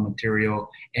brought the wrong material.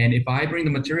 And if I bring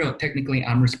the material, technically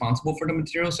I'm responsible for the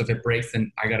material. So if it breaks,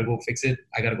 then I got to go fix it.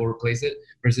 I got to go replace it.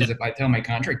 Versus if I tell my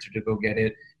contractor to go get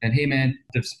it, then, hey man,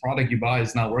 this product you bought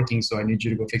is not working, so I need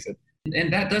you to go fix it.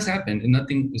 And that does happen, and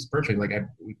nothing is perfect. Like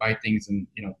we buy things and,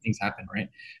 things happen, right?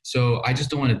 So I just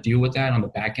don't want to deal with that on the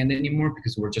back end anymore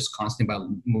because we're just constantly about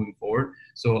moving forward.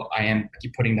 So I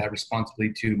keep putting that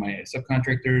responsibility to my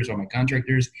subcontractors or my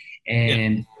contractors,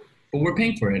 but we're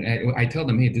paying for it. I tell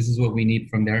them, hey, this is what we need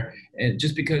from there. And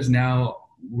just because now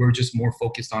we're just more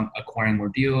focused on acquiring more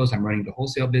deals. I'm running the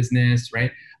wholesale business,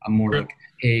 right? I'm more like,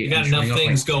 hey, you got enough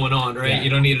things going on, right? Yeah,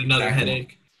 you don't need another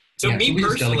headache. So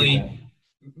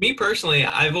me personally,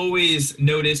 I've always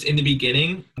noticed in the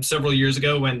beginning, several years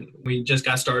ago when we just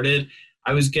got started,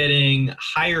 I was getting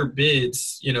higher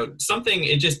bids, something,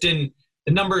 it just didn't,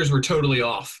 the numbers were totally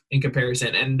off in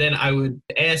comparison. And then I would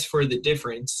ask for the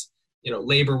difference,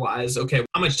 labor wise, okay,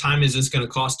 how much time is this going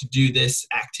to cost to do this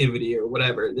activity or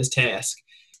whatever, this task?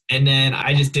 And then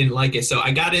I just didn't like it. So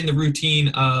I got in the routine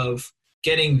of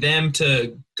getting them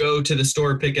to go to the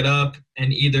store, pick it up,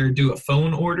 and either do a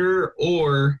phone order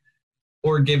or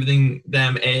giving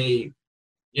them a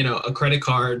credit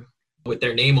card with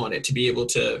their name on it to be able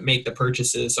to make the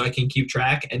purchases so I can keep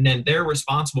track. And then they're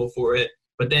responsible for it.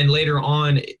 But then later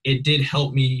on, it did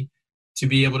help me to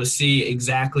be able to see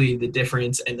exactly the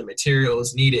difference and the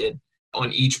materials needed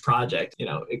on each project.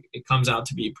 It comes out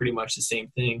to be pretty much the same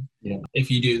thing. Yeah. If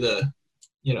you do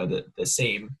the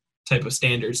same type of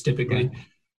standards typically. Yeah.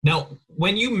 Now,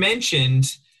 when you mentioned,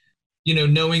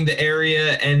 knowing the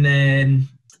area and then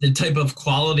the type of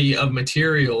quality of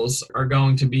materials are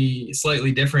going to be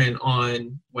slightly different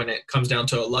on when it comes down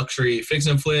to a luxury fix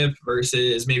and flip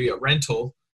versus maybe a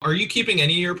rental. Are you keeping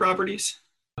any of your properties?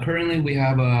 Currently, we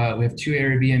have 2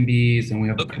 Airbnbs and we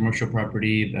have a commercial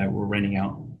property that we're renting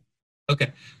out.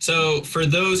 Okay. So for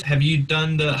those, have you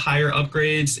done the higher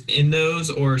upgrades in those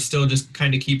or still just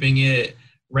kind of keeping it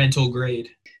rental grade?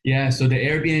 Yeah, so the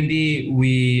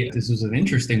Airbnb, this was an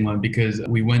interesting one because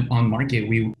we went on market.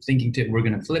 We were thinking we're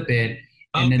going to flip it.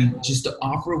 And then just the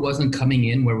offer wasn't coming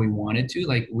in where we wanted to.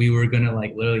 Like we were going to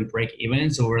like literally break even.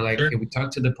 So we're like, okay, we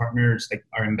talked to the partners, like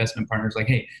our investment partners, like,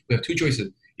 hey, we have 2 choices.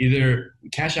 Either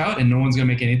cash out and no one's going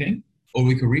to make anything, or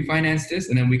we could refinance this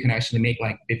and then we can actually make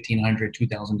like $1,500,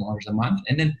 $2,000 a month.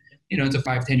 And then, it's a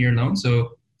 5-10 year loan.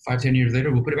 So 5-10 years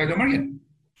later, we'll put it back on market.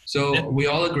 So we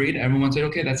all agreed. Everyone said,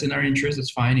 okay, that's in our interest.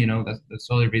 It's fine. That's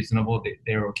totally reasonable.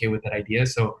 They're okay with that idea.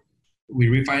 So we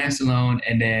refinanced the loan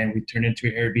and then we turned it into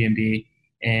an Airbnb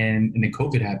and then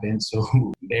COVID happened. So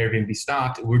the Airbnb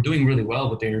stopped. We're doing really well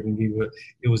with the Airbnb.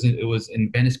 It was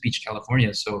in Venice Beach,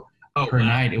 California. So per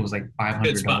night, it was like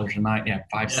 $500 a night. Yeah,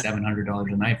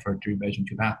 $700 a night for a 3-bedroom,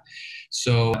 2-bath.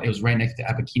 So it was right next to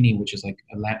Abakini, which is like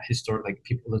a historic, like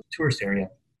people, tourist area.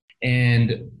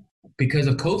 And because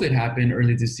of COVID happened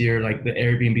early this year, like the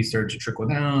Airbnb started to trickle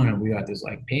down and we got this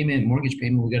like mortgage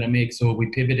payment we got to make. So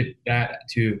we pivoted that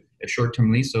to a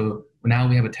short-term lease. So now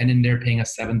we have a tenant there paying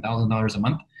us $7,000 a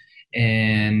month.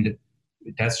 And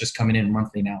that's just coming in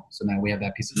monthly now. So now we have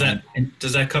that piece of land. And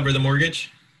does that cover the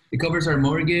mortgage? It covers our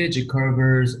mortgage. It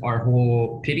covers our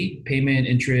whole payment,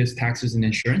 interest, taxes, and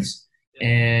insurance.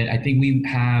 And I think we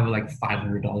have like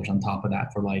 $500 on top of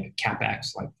that for like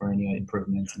CapEx, like for any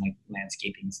improvements and like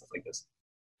landscaping and stuff like this.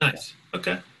 Nice.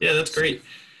 Okay. Yeah, that's great.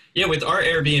 Yeah, with our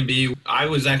Airbnb, I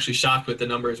was actually shocked with the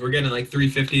numbers. We're getting like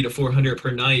 $350 to $400 per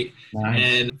night. Nice.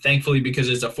 And thankfully, because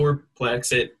it's a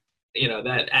 4-plex,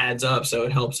 that adds up. So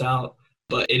it helps out.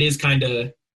 But it is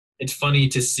it's funny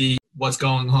to see what's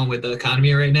going on with the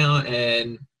economy right now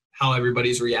and how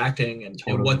everybody's reacting and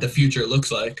what the future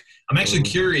looks like. I'm actually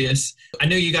curious. I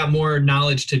know you got more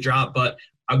knowledge to drop, but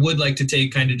I would like to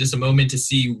take kind of just a moment to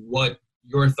see what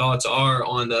your thoughts are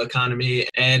on the economy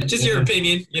and just your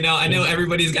opinion. I know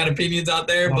everybody's got opinions out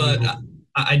there, but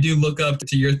I do look up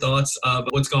to your thoughts of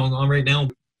what's going on right now.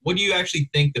 What do you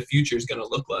actually think the future is going to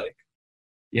look like?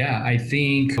 Yeah, I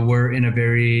think we're in a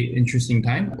very interesting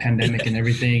time, pandemic and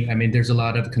everything. I mean, there's a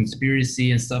lot of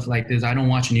conspiracy and stuff like this. I don't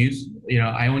watch news.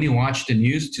 I only watch the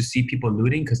news to see people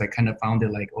looting because I kind of found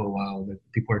it like, oh, wow,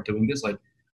 people are doing this. Like,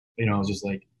 I was just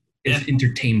like, is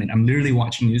entertainment. I'm literally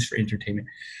watching news for entertainment.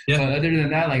 Yeah. But other than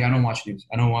that, like I don't watch news.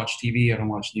 I don't watch TV. I don't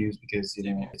watch news because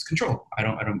it's control. I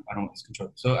don't. It's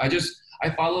control. So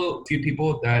I follow a few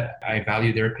people that I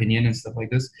value their opinion and stuff like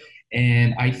this.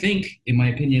 And I think, in my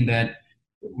opinion, that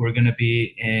we're going to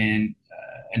be in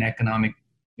an economic,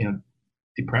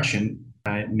 depression,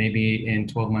 maybe in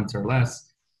 12 months or less.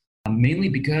 Mainly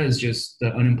because just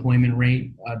the unemployment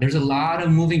rate. There's a lot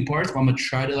of moving parts, but I'm gonna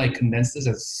try to like condense this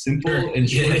as simple and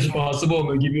short as possible. I'm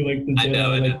gonna give you like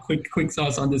the quick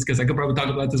sauce on this because I could probably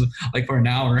talk about this like for an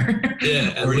hour,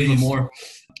 or even more.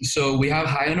 So we have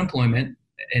high unemployment,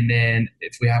 and then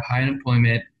if we have high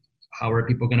unemployment, how are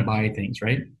people gonna buy things,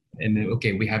 right? And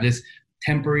then we have this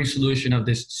temporary solution of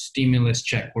this stimulus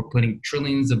check. We're putting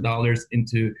trillions of dollars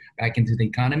back into the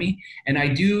economy. And I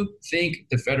do think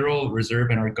the Federal Reserve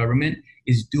and our government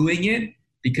is doing it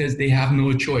because they have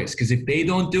no choice. Because if they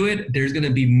don't do it, there's going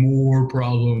to be more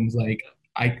problems. Like,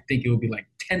 I think it would be like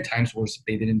 10 times worse if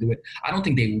they didn't do it. I don't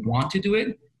think they want to do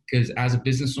it because as a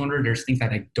business owner, there's things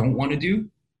that I don't want to do,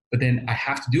 but then I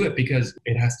have to do it because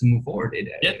it has to move forward.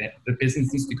 The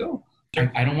business needs to go.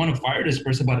 I don't want to fire this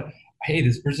person, but hey,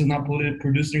 this person's not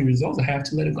producing results. I have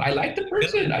to let it go. I like the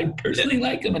person. I personally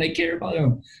like him and I care about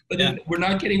him. But then we're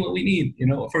not getting what we need.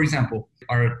 For example,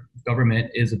 our government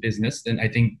is a business, and I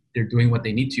think they're doing what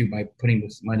they need to by putting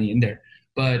this money in there.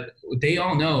 But they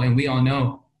all know, and we all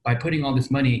know, by putting all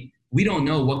this money, we don't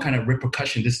know what kind of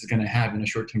repercussion this is going to have in a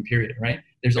short-term period, right?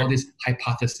 There's all this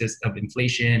hypothesis of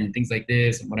inflation and things like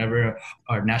this and whatever,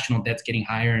 our national debt's getting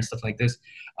higher and stuff like this.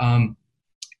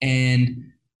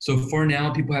 So for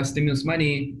now, people have stimulus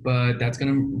money, but that's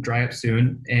going to dry up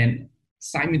soon. And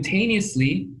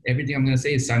simultaneously, everything I'm going to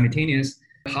say is simultaneous.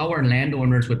 How are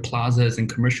landowners with plazas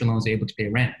and commercial loans able to pay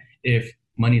rent if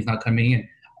money is not coming in?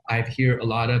 I hear a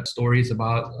lot of stories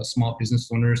about small business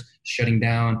owners shutting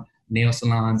down, nail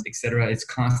salons, etc. It's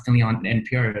constantly on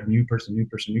NPR, new person.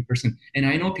 And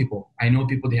I know people,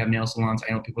 they have nail salons.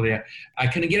 I know people I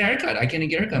couldn't get a haircut.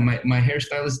 My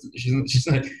hairstylist, she's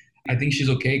like, I think she's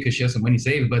okay because she has some money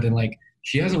saved, but then like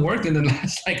she hasn't worked in the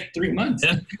last like 3 months.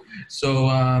 Yeah.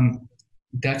 So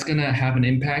that's going to have an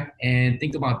impact. And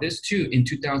think about this too. In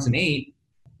 2008,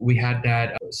 we had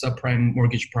that subprime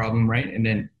mortgage problem, right? And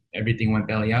then everything went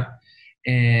belly up.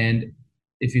 And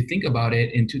if you think about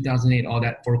it, in 2008, all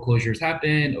that foreclosures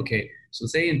happened. Okay, so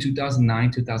say in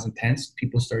 2009, 2010,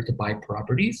 people started to buy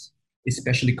properties,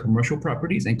 especially commercial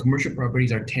properties. And commercial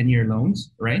properties are 10-year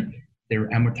loans, right? They're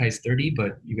amortized 30,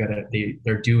 but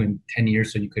they're due in 10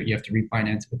 years, so you have to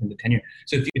refinance within the 10 years.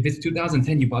 So if it's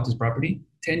 2010, you bought this property,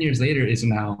 10 years later is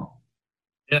now.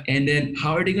 Yeah. And then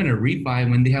how are they going to refi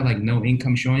when they have like no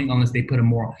income showing unless they put a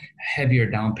more heavier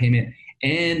down payment?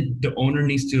 And the owner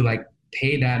needs to like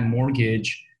pay that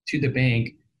mortgage to the bank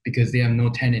because they have no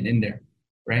tenant in there,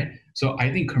 right? So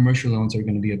I think commercial loans are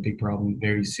going to be a big problem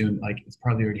very soon. Like it's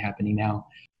probably already happening now.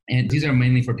 And these are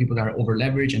mainly for people that are over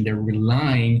leveraged and they're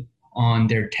relying on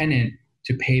their tenant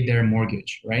to pay their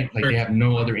mortgage, right? Like They have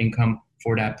no other income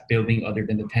for that building other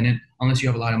than the tenant. Unless you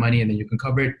have a lot of money and then you can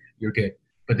cover it, you're good.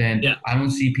 But then I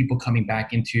don't see people coming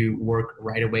back into work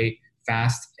right away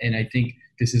fast. And I think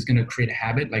this is going to create a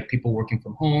habit, like people working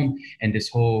from home and this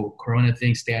whole Corona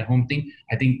thing, stay at home thing.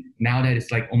 I think now that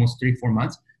it's like almost 3-4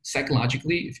 months,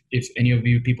 psychologically, if any of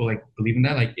you people like believe in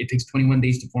that, like it takes 21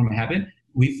 days to form a habit.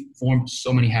 We've formed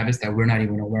so many habits that we're not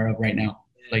even aware of right now.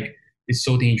 Like it's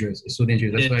so dangerous.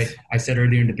 That's why I said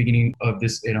earlier in the beginning of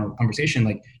this conversation,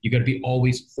 like you got to be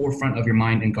always forefront of your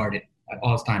mind and guarded at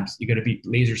all times. You got to be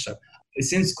laser sharp.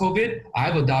 Since COVID,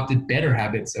 I've adopted better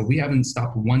habits. We haven't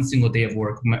stopped one single day of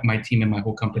work, my team and my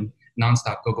whole company,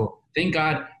 nonstop, go. Thank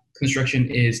God construction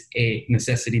is a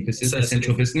necessity business,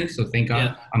 essential business. So thank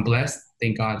God I'm blessed.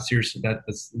 Thank God, seriously,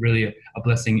 that's really a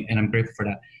blessing and I'm grateful for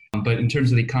that. But in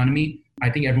terms of the economy, I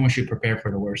think everyone should prepare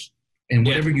for the worst. And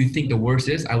whatever you think the worst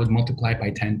is, I would multiply it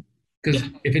by 10. Because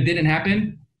if it didn't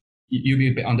happen,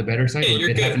 you'd be on the better side. Or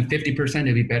if it happened 50%,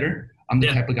 it'd be better. I'm the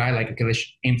type of guy like, okay, let's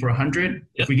aim for 100.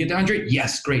 If we get to 100,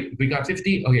 yes, great. If we got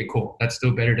 50, okay, cool. That's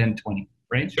still better than 20,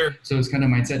 right? Sure. So it's kind of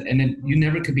mindset. And then you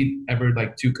never could be ever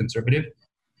like too conservative.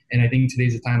 And I think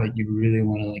today's the time like you really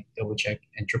want to like double check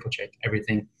and triple check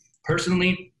everything.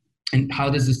 Personally, and how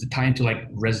does this tie into like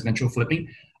residential flipping?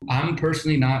 I'm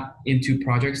personally not into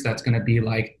projects that's going to be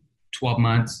like 12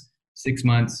 months, 6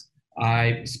 months.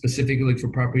 I specifically look for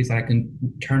properties that I can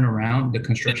turn around the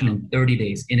construction in 30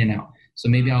 days in and out. So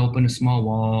maybe I'll open a small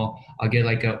wall. I'll get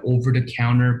like a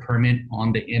over-the-counter permit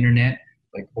on the internet,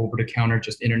 like over-the-counter,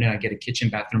 just internet. I get a kitchen,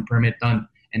 bathroom permit done.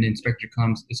 And the inspector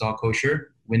comes, it's all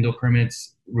kosher. Window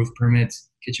permits, roof permits,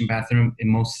 kitchen, bathroom in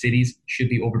most cities should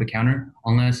be over-the-counter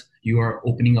unless you are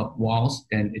opening up walls,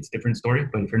 then it's a different story.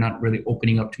 But if you're not really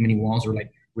opening up too many walls or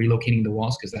like relocating the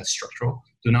walls, because that's structural,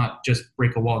 do not just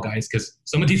break a wall, guys, because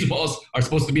some of these walls are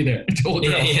supposed to be there to hold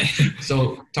your house.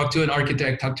 So talk to an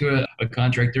architect, talk to a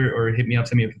contractor, or hit me up,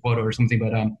 send me a photo or something.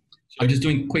 But I'm just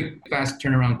doing quick, fast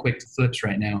turnaround, quick flips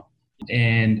right now.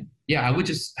 And yeah, I would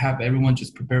just have everyone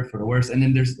just prepare for the worst. And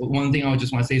then there's one thing I would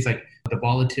just want to say is like the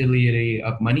volatility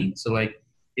of money. So like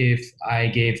if I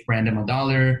gave Brandon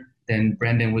 $1, then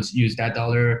Brandon would use that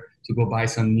dollar to go buy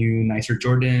some new nicer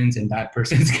Jordans, and that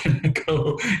person's gonna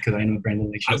go, because I know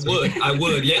Brandon likes shoes. I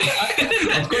would, yeah.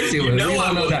 Of course he would.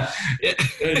 I know that. Yeah.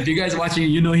 If you guys watching,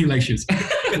 you know he likes shoes.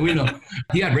 We know.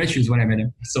 He had red shoes when I met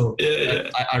him, so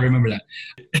I remember that.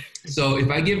 So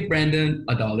if I give Brandon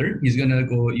 $1, he's gonna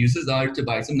go use his dollar to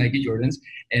buy some Nike Jordans,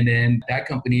 and then that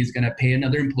company is gonna pay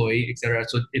another employee, etc.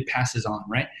 So it passes on,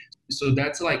 right? So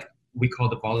that's like we call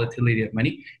the volatility of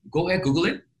money. Go ahead, Google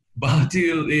it.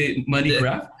 Volatility money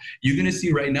graph. You're gonna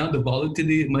see right now the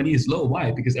volatility of money is low. Why?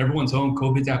 Because everyone's home,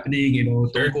 COVID's happening,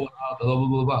 don't go out, blah, blah,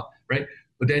 blah, blah, right?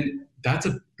 But then that's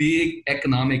a big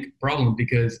economic problem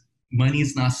because money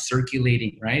is not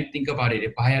circulating, right? Think about it.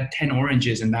 If I had 10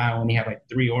 oranges and now I only have like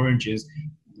 3 oranges,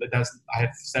 I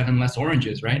have 7 less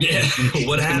oranges, right? Yeah.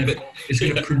 What happened? It's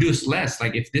gonna produce less.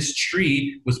 Like if this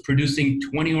tree was producing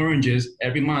 20 oranges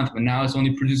every month, but now it's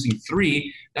only producing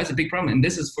 3, that's a big problem. And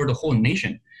this is for the whole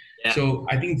nation. Yeah. So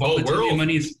I think volatility of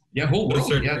money is, whole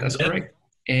world. Yeah, that's correct.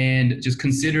 And just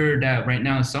consider that right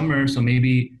now is summer. So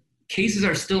maybe cases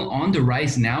are still on the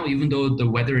rise now, even though the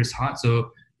weather is hot. So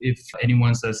if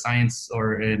anyone's a science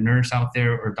or a nurse out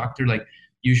there or doctor, like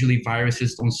usually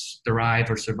viruses don't thrive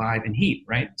or survive in heat,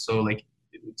 right? So like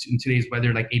in today's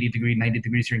weather, like 80 degrees, 90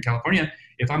 degrees here in California,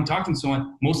 if I'm talking to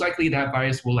someone, most likely that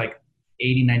virus will like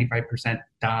 80, 95%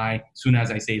 die as soon as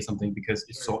I say something because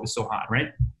it's so hot,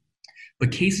 right?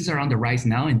 But cases are on the rise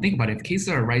now. And think about it, if cases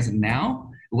are rising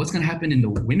now, what's going to happen in the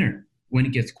winter when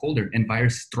it gets colder and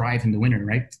viruses thrive in the winter,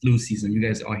 right? Flu season. You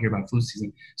guys all hear about flu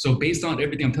season. So based on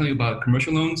everything I'm telling you about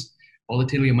commercial loans,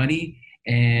 volatility of money,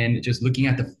 and just looking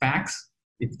at the facts,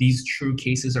 if these true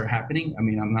cases are happening, I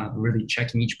mean, I'm not really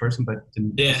checking each person, but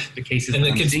the cases and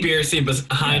the conspiracy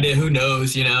behind it, who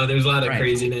knows? There's a lot of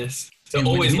craziness. So and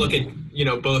always look at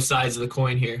both sides of the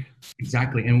coin here.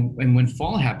 Exactly. And when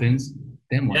fall happens,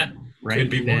 then what? Yeah. Right?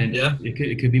 Could be more,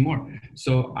 It could be more.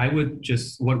 So I would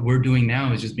what we're doing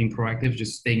now is just being proactive,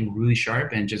 just staying really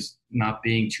sharp and just not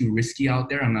being too risky out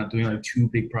there. I'm not doing like 2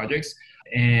 big projects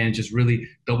and just really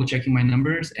double checking my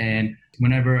numbers. And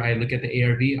whenever I look at the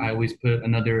ARV, I always put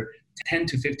another 10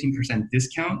 to 15%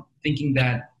 discount thinking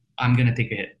that I'm going to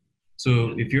take a hit.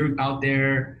 So if you're out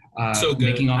there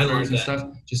making offers and stuff,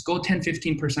 just go 10,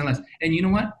 15% less. And you know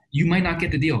what? You might not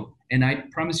get the deal. And I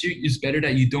promise you, it's better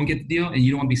that you don't get the deal and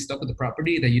you don't want to be stuck with the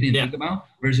property that you didn't think about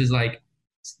versus like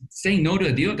saying no to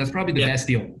a deal. That's probably the best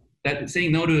deal. That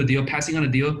saying no to a deal, passing on a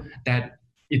deal that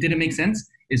it didn't make sense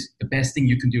is the best thing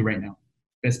you can do right now.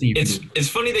 Best thing you can do. It's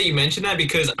funny that you mentioned that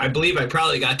because I believe I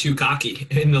probably got too cocky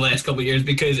in the last couple of years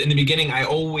because in the beginning I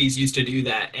always used to do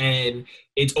that and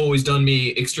it's always done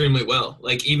me extremely well.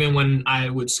 Like even when I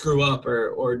would screw up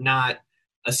or not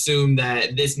assume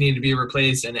that this needed to be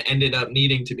replaced and it ended up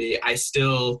needing to be, I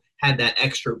still had that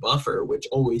extra buffer, which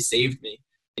always saved me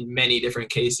in many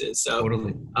different cases. So,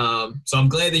 totally. So I'm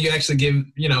glad that you actually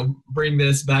bring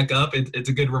this back up. It's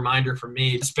a good reminder for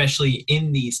me, especially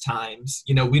in these times.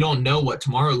 We don't know what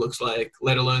tomorrow looks like,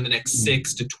 let alone the next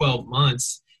 6 to 12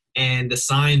 months. And the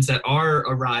signs that are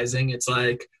arising, it's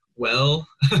like, well,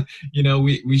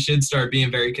 we should start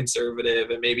being very conservative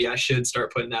and maybe I should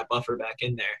start putting that buffer back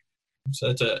in there. So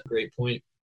that's a great point.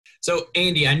 So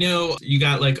Andy, I know you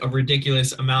got like a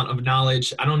ridiculous amount of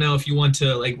knowledge. I don't know if you want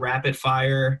to like rapid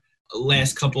fire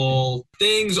last couple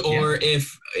things or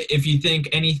if you think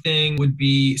anything would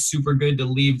be super good to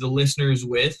leave the listeners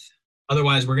with.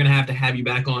 Otherwise, we're going to have you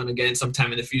back on again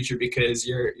sometime in the future because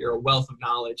you're a wealth of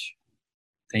knowledge.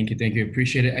 Thank you.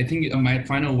 Appreciate it. I think my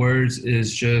final words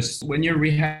is just when you're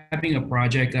rehabbing a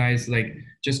project, guys, like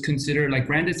just consider, like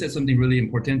Brandon said something really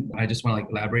important. I just want to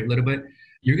like elaborate a little bit.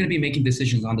 You're going to be making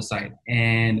decisions on the side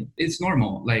and it's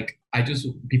normal. Like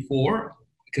before,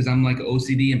 because I'm like an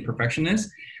OCD and perfectionist,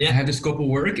 I had the scope of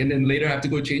work and then later I have to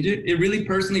go change it. It really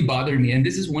personally bothered me. And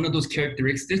this is one of those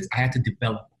characteristics I had to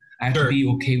develop. I have to be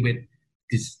okay with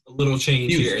this a little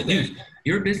change here and there.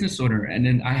 You're a business owner. And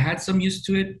then I had some used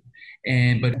to it.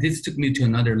 But this took me to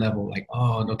another level. Like,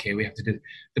 okay, we have to do it.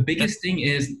 The biggest thing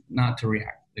is not to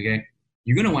react. Okay.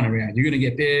 You're going to want to react. You're going to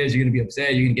get pissed. You're going to be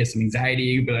upset. You're going to get some anxiety.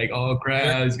 You'll be like, oh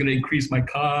crap, it's going to increase my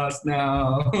cost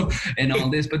now and all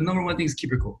this. But number one thing is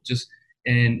keep it cool. Just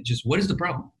what is the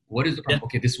problem? What is the problem?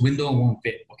 Okay, this window won't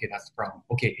fit. Okay, that's the problem.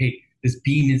 Okay, hey, this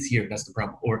beam is here. That's the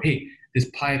problem. Or hey,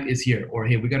 this pipe is here. Or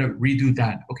hey, we got to redo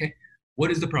that. Okay,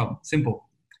 what is the problem? Simple.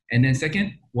 And then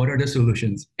second, what are the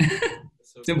solutions?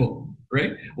 Simple,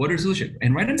 right? What are the solutions?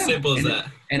 And write them down. Simple as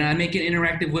that. And I make it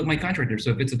interactive with my contractor. So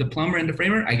if it's the plumber and the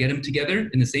framer, I get them together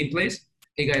in the same place.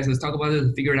 Hey guys, let's talk about it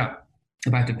and figure it out.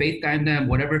 If I have to FaceTime them,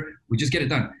 whatever, we just get it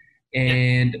done.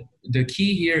 And the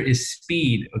key here is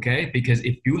speed, okay? Because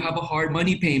if you have a hard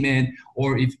money payment,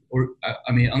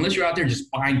 unless you're out there just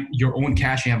buying your own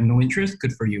cash and have no interest,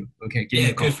 good for you, okay? Give me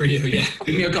a call. Good for you, yeah.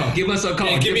 Give me a call. Give us a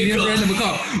call. Give me a random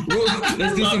call.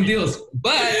 Let's do some deals.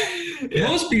 But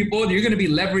most people, you're going to be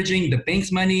leveraging the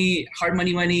bank's money, hard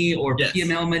money, or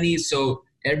PML money. So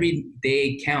every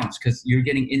day counts because you're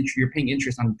paying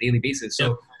interest on a daily basis.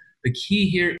 So the key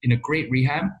here in a great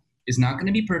rehab is not going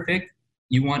to be perfect.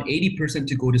 You want 80%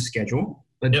 to go to schedule,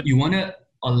 but you want to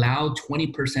allow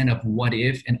 20% of what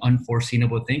if and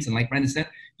unforeseeable things. And like Brandon said,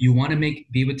 you want to be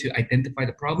able to identify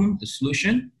the problem, the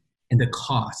solution, and the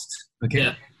cost. Okay.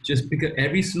 Yeah. Just because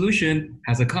every solution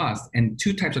has a cost, and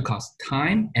two types of costs,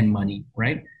 time and money,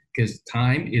 right? Because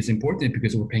time is important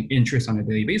because we're paying interest on a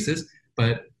daily basis,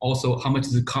 but also how much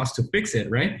does it cost to fix it,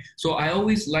 right? So I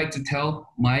always like to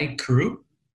tell my crew,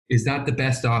 is that the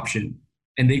best option?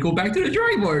 And they go back to the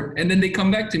drawing board, and then they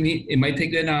come back to me. It might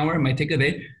take an hour, it might take a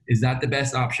day. Is that the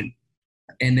best option?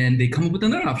 And then they come up with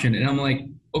another option. And I'm like,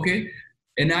 okay.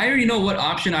 And I already know what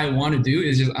option I want to do.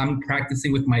 Is just I'm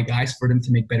practicing with my guys for them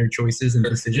to make better choices and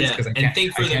decisions. Yeah, and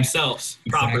think for themselves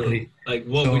properly. Like,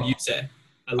 what would you say?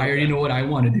 I already know what I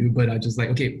want to do, but I just like,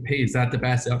 okay, hey, is that the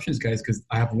best options, guys? Because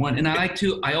I have one. And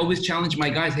I always challenge my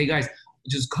guys, hey, guys,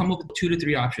 just come up with 2 to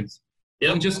 3 options.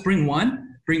 Don't just bring one.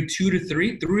 Bring 2 to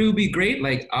 3. 3 will be great.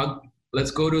 Like, let's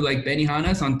go to like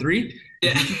Benihana's on 3.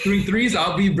 Yeah. If you bring 3s,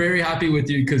 I'll be very happy with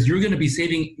you because you're going to be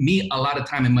saving me a lot of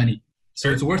time and money. So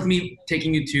it's worth me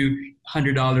taking you to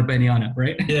 $100 Benihana,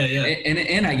 right? Yeah, yeah.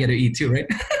 And I get to eat too, right?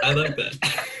 I like that.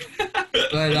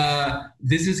 But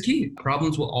this is key.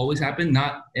 Problems will always happen.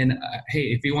 Hey,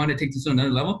 if you want to take this to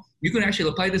another level, you can actually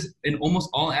apply this in almost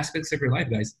all aspects of your life,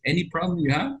 guys. Any problem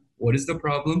you have, what is the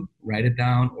problem? Write it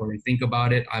down or think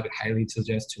about it. I would highly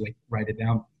suggest to write it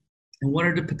down. And what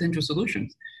are the potential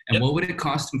solutions? And what would it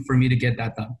cost for me to get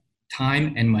that done?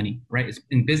 Time and money, right?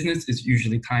 In business, it's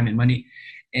usually time and money.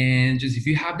 And just if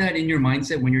you have that in your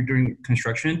mindset when you're doing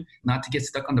construction, not to get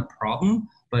stuck on the problem,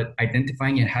 but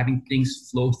identifying and having things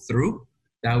flow through,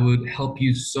 that would help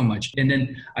you so much. And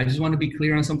then I just want to be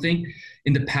clear on something.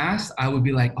 In the past, I would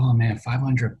be like, oh man,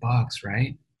 $500,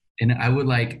 right? And I would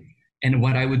and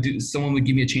what I would do, someone would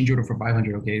give me a change order for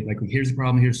 500. Okay, like here's the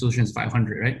problem, here's the solution, is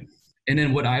 500, right? And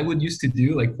then what I would used to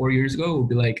do like 4 years ago would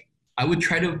be like, I would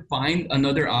try to find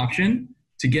another option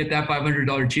to get that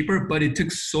 $500 cheaper, but it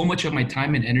took so much of my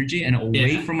time and energy and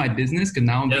away from my business because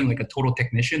now I'm being like a total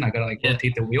technician. I gotta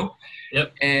rotate the wheel.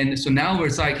 And so now where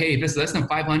it's like, hey, if it's less than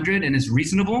 500 and it's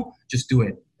reasonable, just do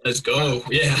it. Let's go.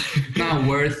 Yeah. It's not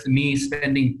worth me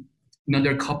spending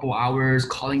another couple hours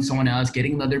calling someone else,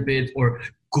 getting another bid, or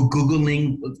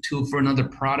Googling for another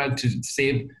product to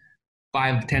save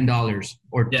 $5, $10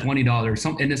 or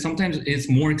 $20. And then sometimes it's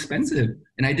more expensive.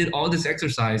 And I did all this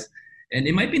exercise, and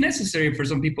it might be necessary for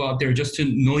some people out there just to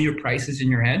know your prices in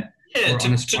your head. Yeah,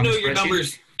 to know your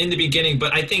numbers in the beginning.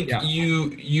 But I think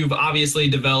you've obviously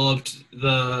developed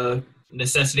the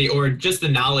necessity or just the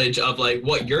knowledge of like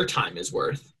what your time is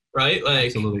worth. Right? Like,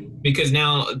 absolutely. Because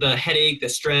now the headache, the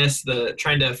stress, the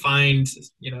trying to find,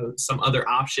 some other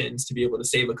options to be able to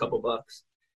save a couple bucks,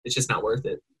 it's just not worth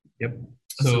it. Yep.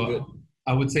 So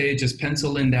I would say just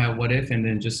pencil in that what if and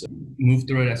then just move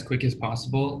through it as quick as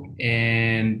possible.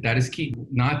 And that is key.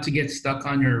 Not to get stuck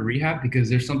on your rehab because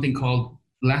there's something called,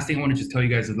 last thing I want to just tell you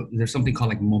guys is there's something called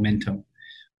like momentum.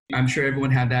 I'm sure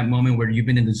everyone had that moment where you've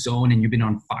been in the zone and you've been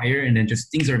on fire and then just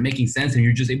things are making sense and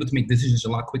you're just able to make decisions a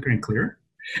lot quicker and clearer.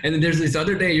 And then there's this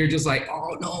other day you're just like,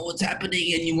 oh no, what's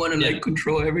happening? And you want to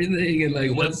control everything and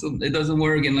it doesn't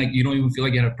work. And you don't even feel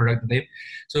like you had a productive day.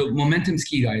 So momentum's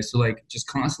key, guys. So just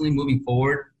constantly moving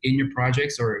forward in your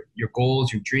projects or your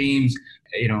goals, your dreams,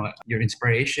 your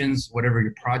inspirations, whatever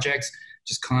your projects,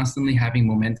 just constantly having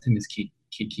momentum is key.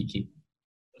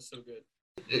 That's so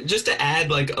good. Just to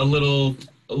add a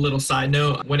little side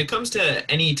note, when it comes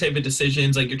to any type of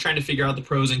decisions, you're trying to figure out the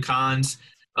pros and cons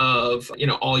of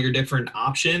all your different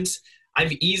options,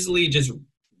 I've easily just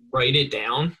write it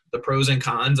down, the pros and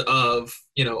cons of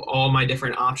all my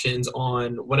different options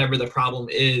on whatever the problem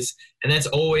is, and that's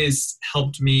always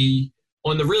helped me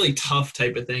on the really tough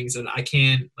type of things that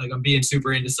I'm being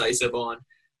super indecisive on.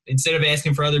 Instead of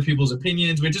asking for other people's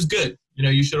opinions, which is good,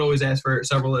 you should always ask for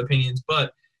several opinions,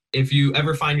 but If you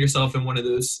ever find yourself in one of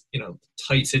those,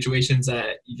 tight situations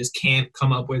that you just can't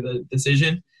come up with a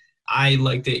decision, I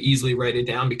like to easily write it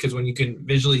down, because when you can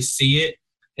visually see it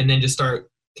and then just start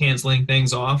canceling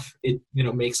things off, it,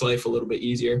 makes life a little bit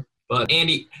easier. But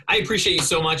Andy, I appreciate you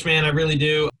so much, man. I really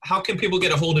do. How can people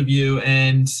get a hold of you?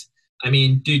 And I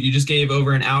mean, dude, you just gave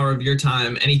over an hour of your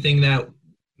time. Anything that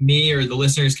me or the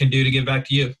listeners can do to give back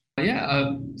to you?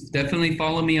 Yeah, definitely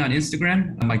follow me on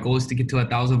Instagram. My goal is to get to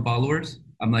 1,000 followers.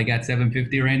 I'm like at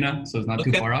 750 right now, so it's not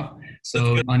too far off.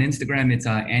 So on Instagram, it's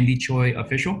Andy Choi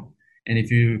Official. And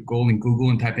if you go in Google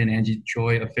and type in Andy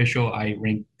Choi Official, I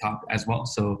rank top as well.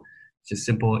 So just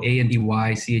simple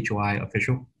ANDYCHOI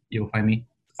Official. You'll find me.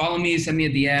 Follow me, send me a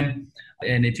DM.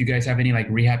 And if you guys have any like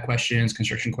rehab questions,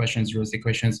 construction questions, real estate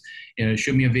questions,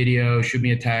 shoot me a video, shoot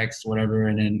me a text, whatever.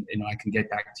 And then, I can get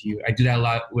back to you. I do that a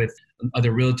lot with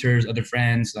other realtors, other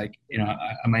friends. Like,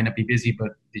 I might not be busy,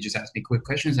 but they just ask me quick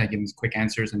questions. I give them quick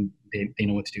answers and they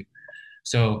know what to do.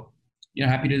 So,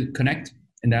 happy to connect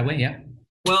in that way. Yeah.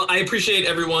 Well, I appreciate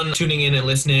everyone tuning in and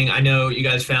listening. I know you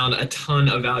guys found a ton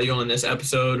of value on this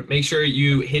episode. Make sure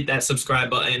you hit that subscribe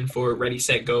button for Ready,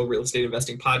 Set, Go Real Estate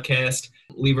Investing Podcast.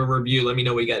 Leave a review. Let me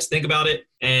know what you guys think about it.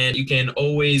 And you can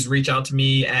always reach out to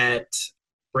me at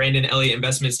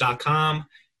BrandonElliottInvestments.com.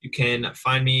 You can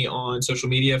find me on social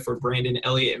media for Brandon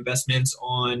Elliott Investments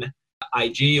on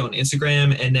IG, on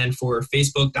Instagram, and then for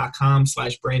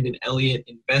Facebook.com/Brandon Elliott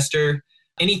Investor.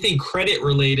 Anything credit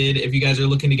related, if you guys are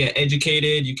looking to get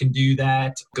educated, you can do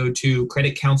that. Go to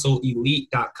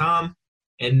creditcounselelite.com.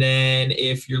 And then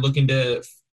if you're looking to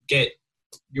get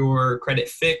your credit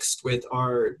fixed with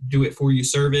our do-it-for-you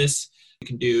service, you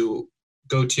can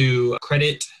go to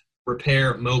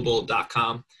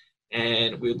creditrepairmobile.com.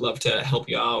 And we'd love to help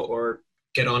you out or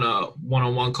get on a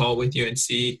one-on-one call with you and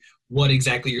see what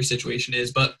exactly your situation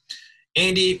is. But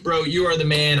Andy, bro, you are the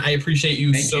man. I appreciate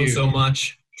you so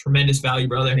much. Tremendous value,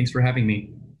 brother. Thanks for having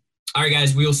me. All right,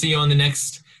 guys. We will see you on the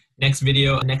next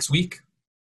video next week.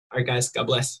 All right, guys. God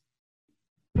bless.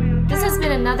 This has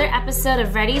been another episode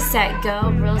of Ready, Set,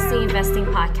 Go Real Estate Investing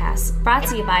Podcast, brought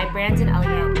to you by Brandon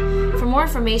Elliott. For more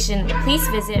information, please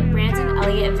visit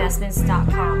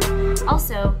BrandonElliottInvestments.com.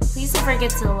 Also, please don't forget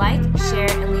to like,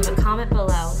 share, and leave a comment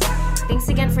below. Thanks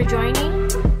again for joining.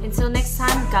 Until next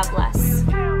time, God bless.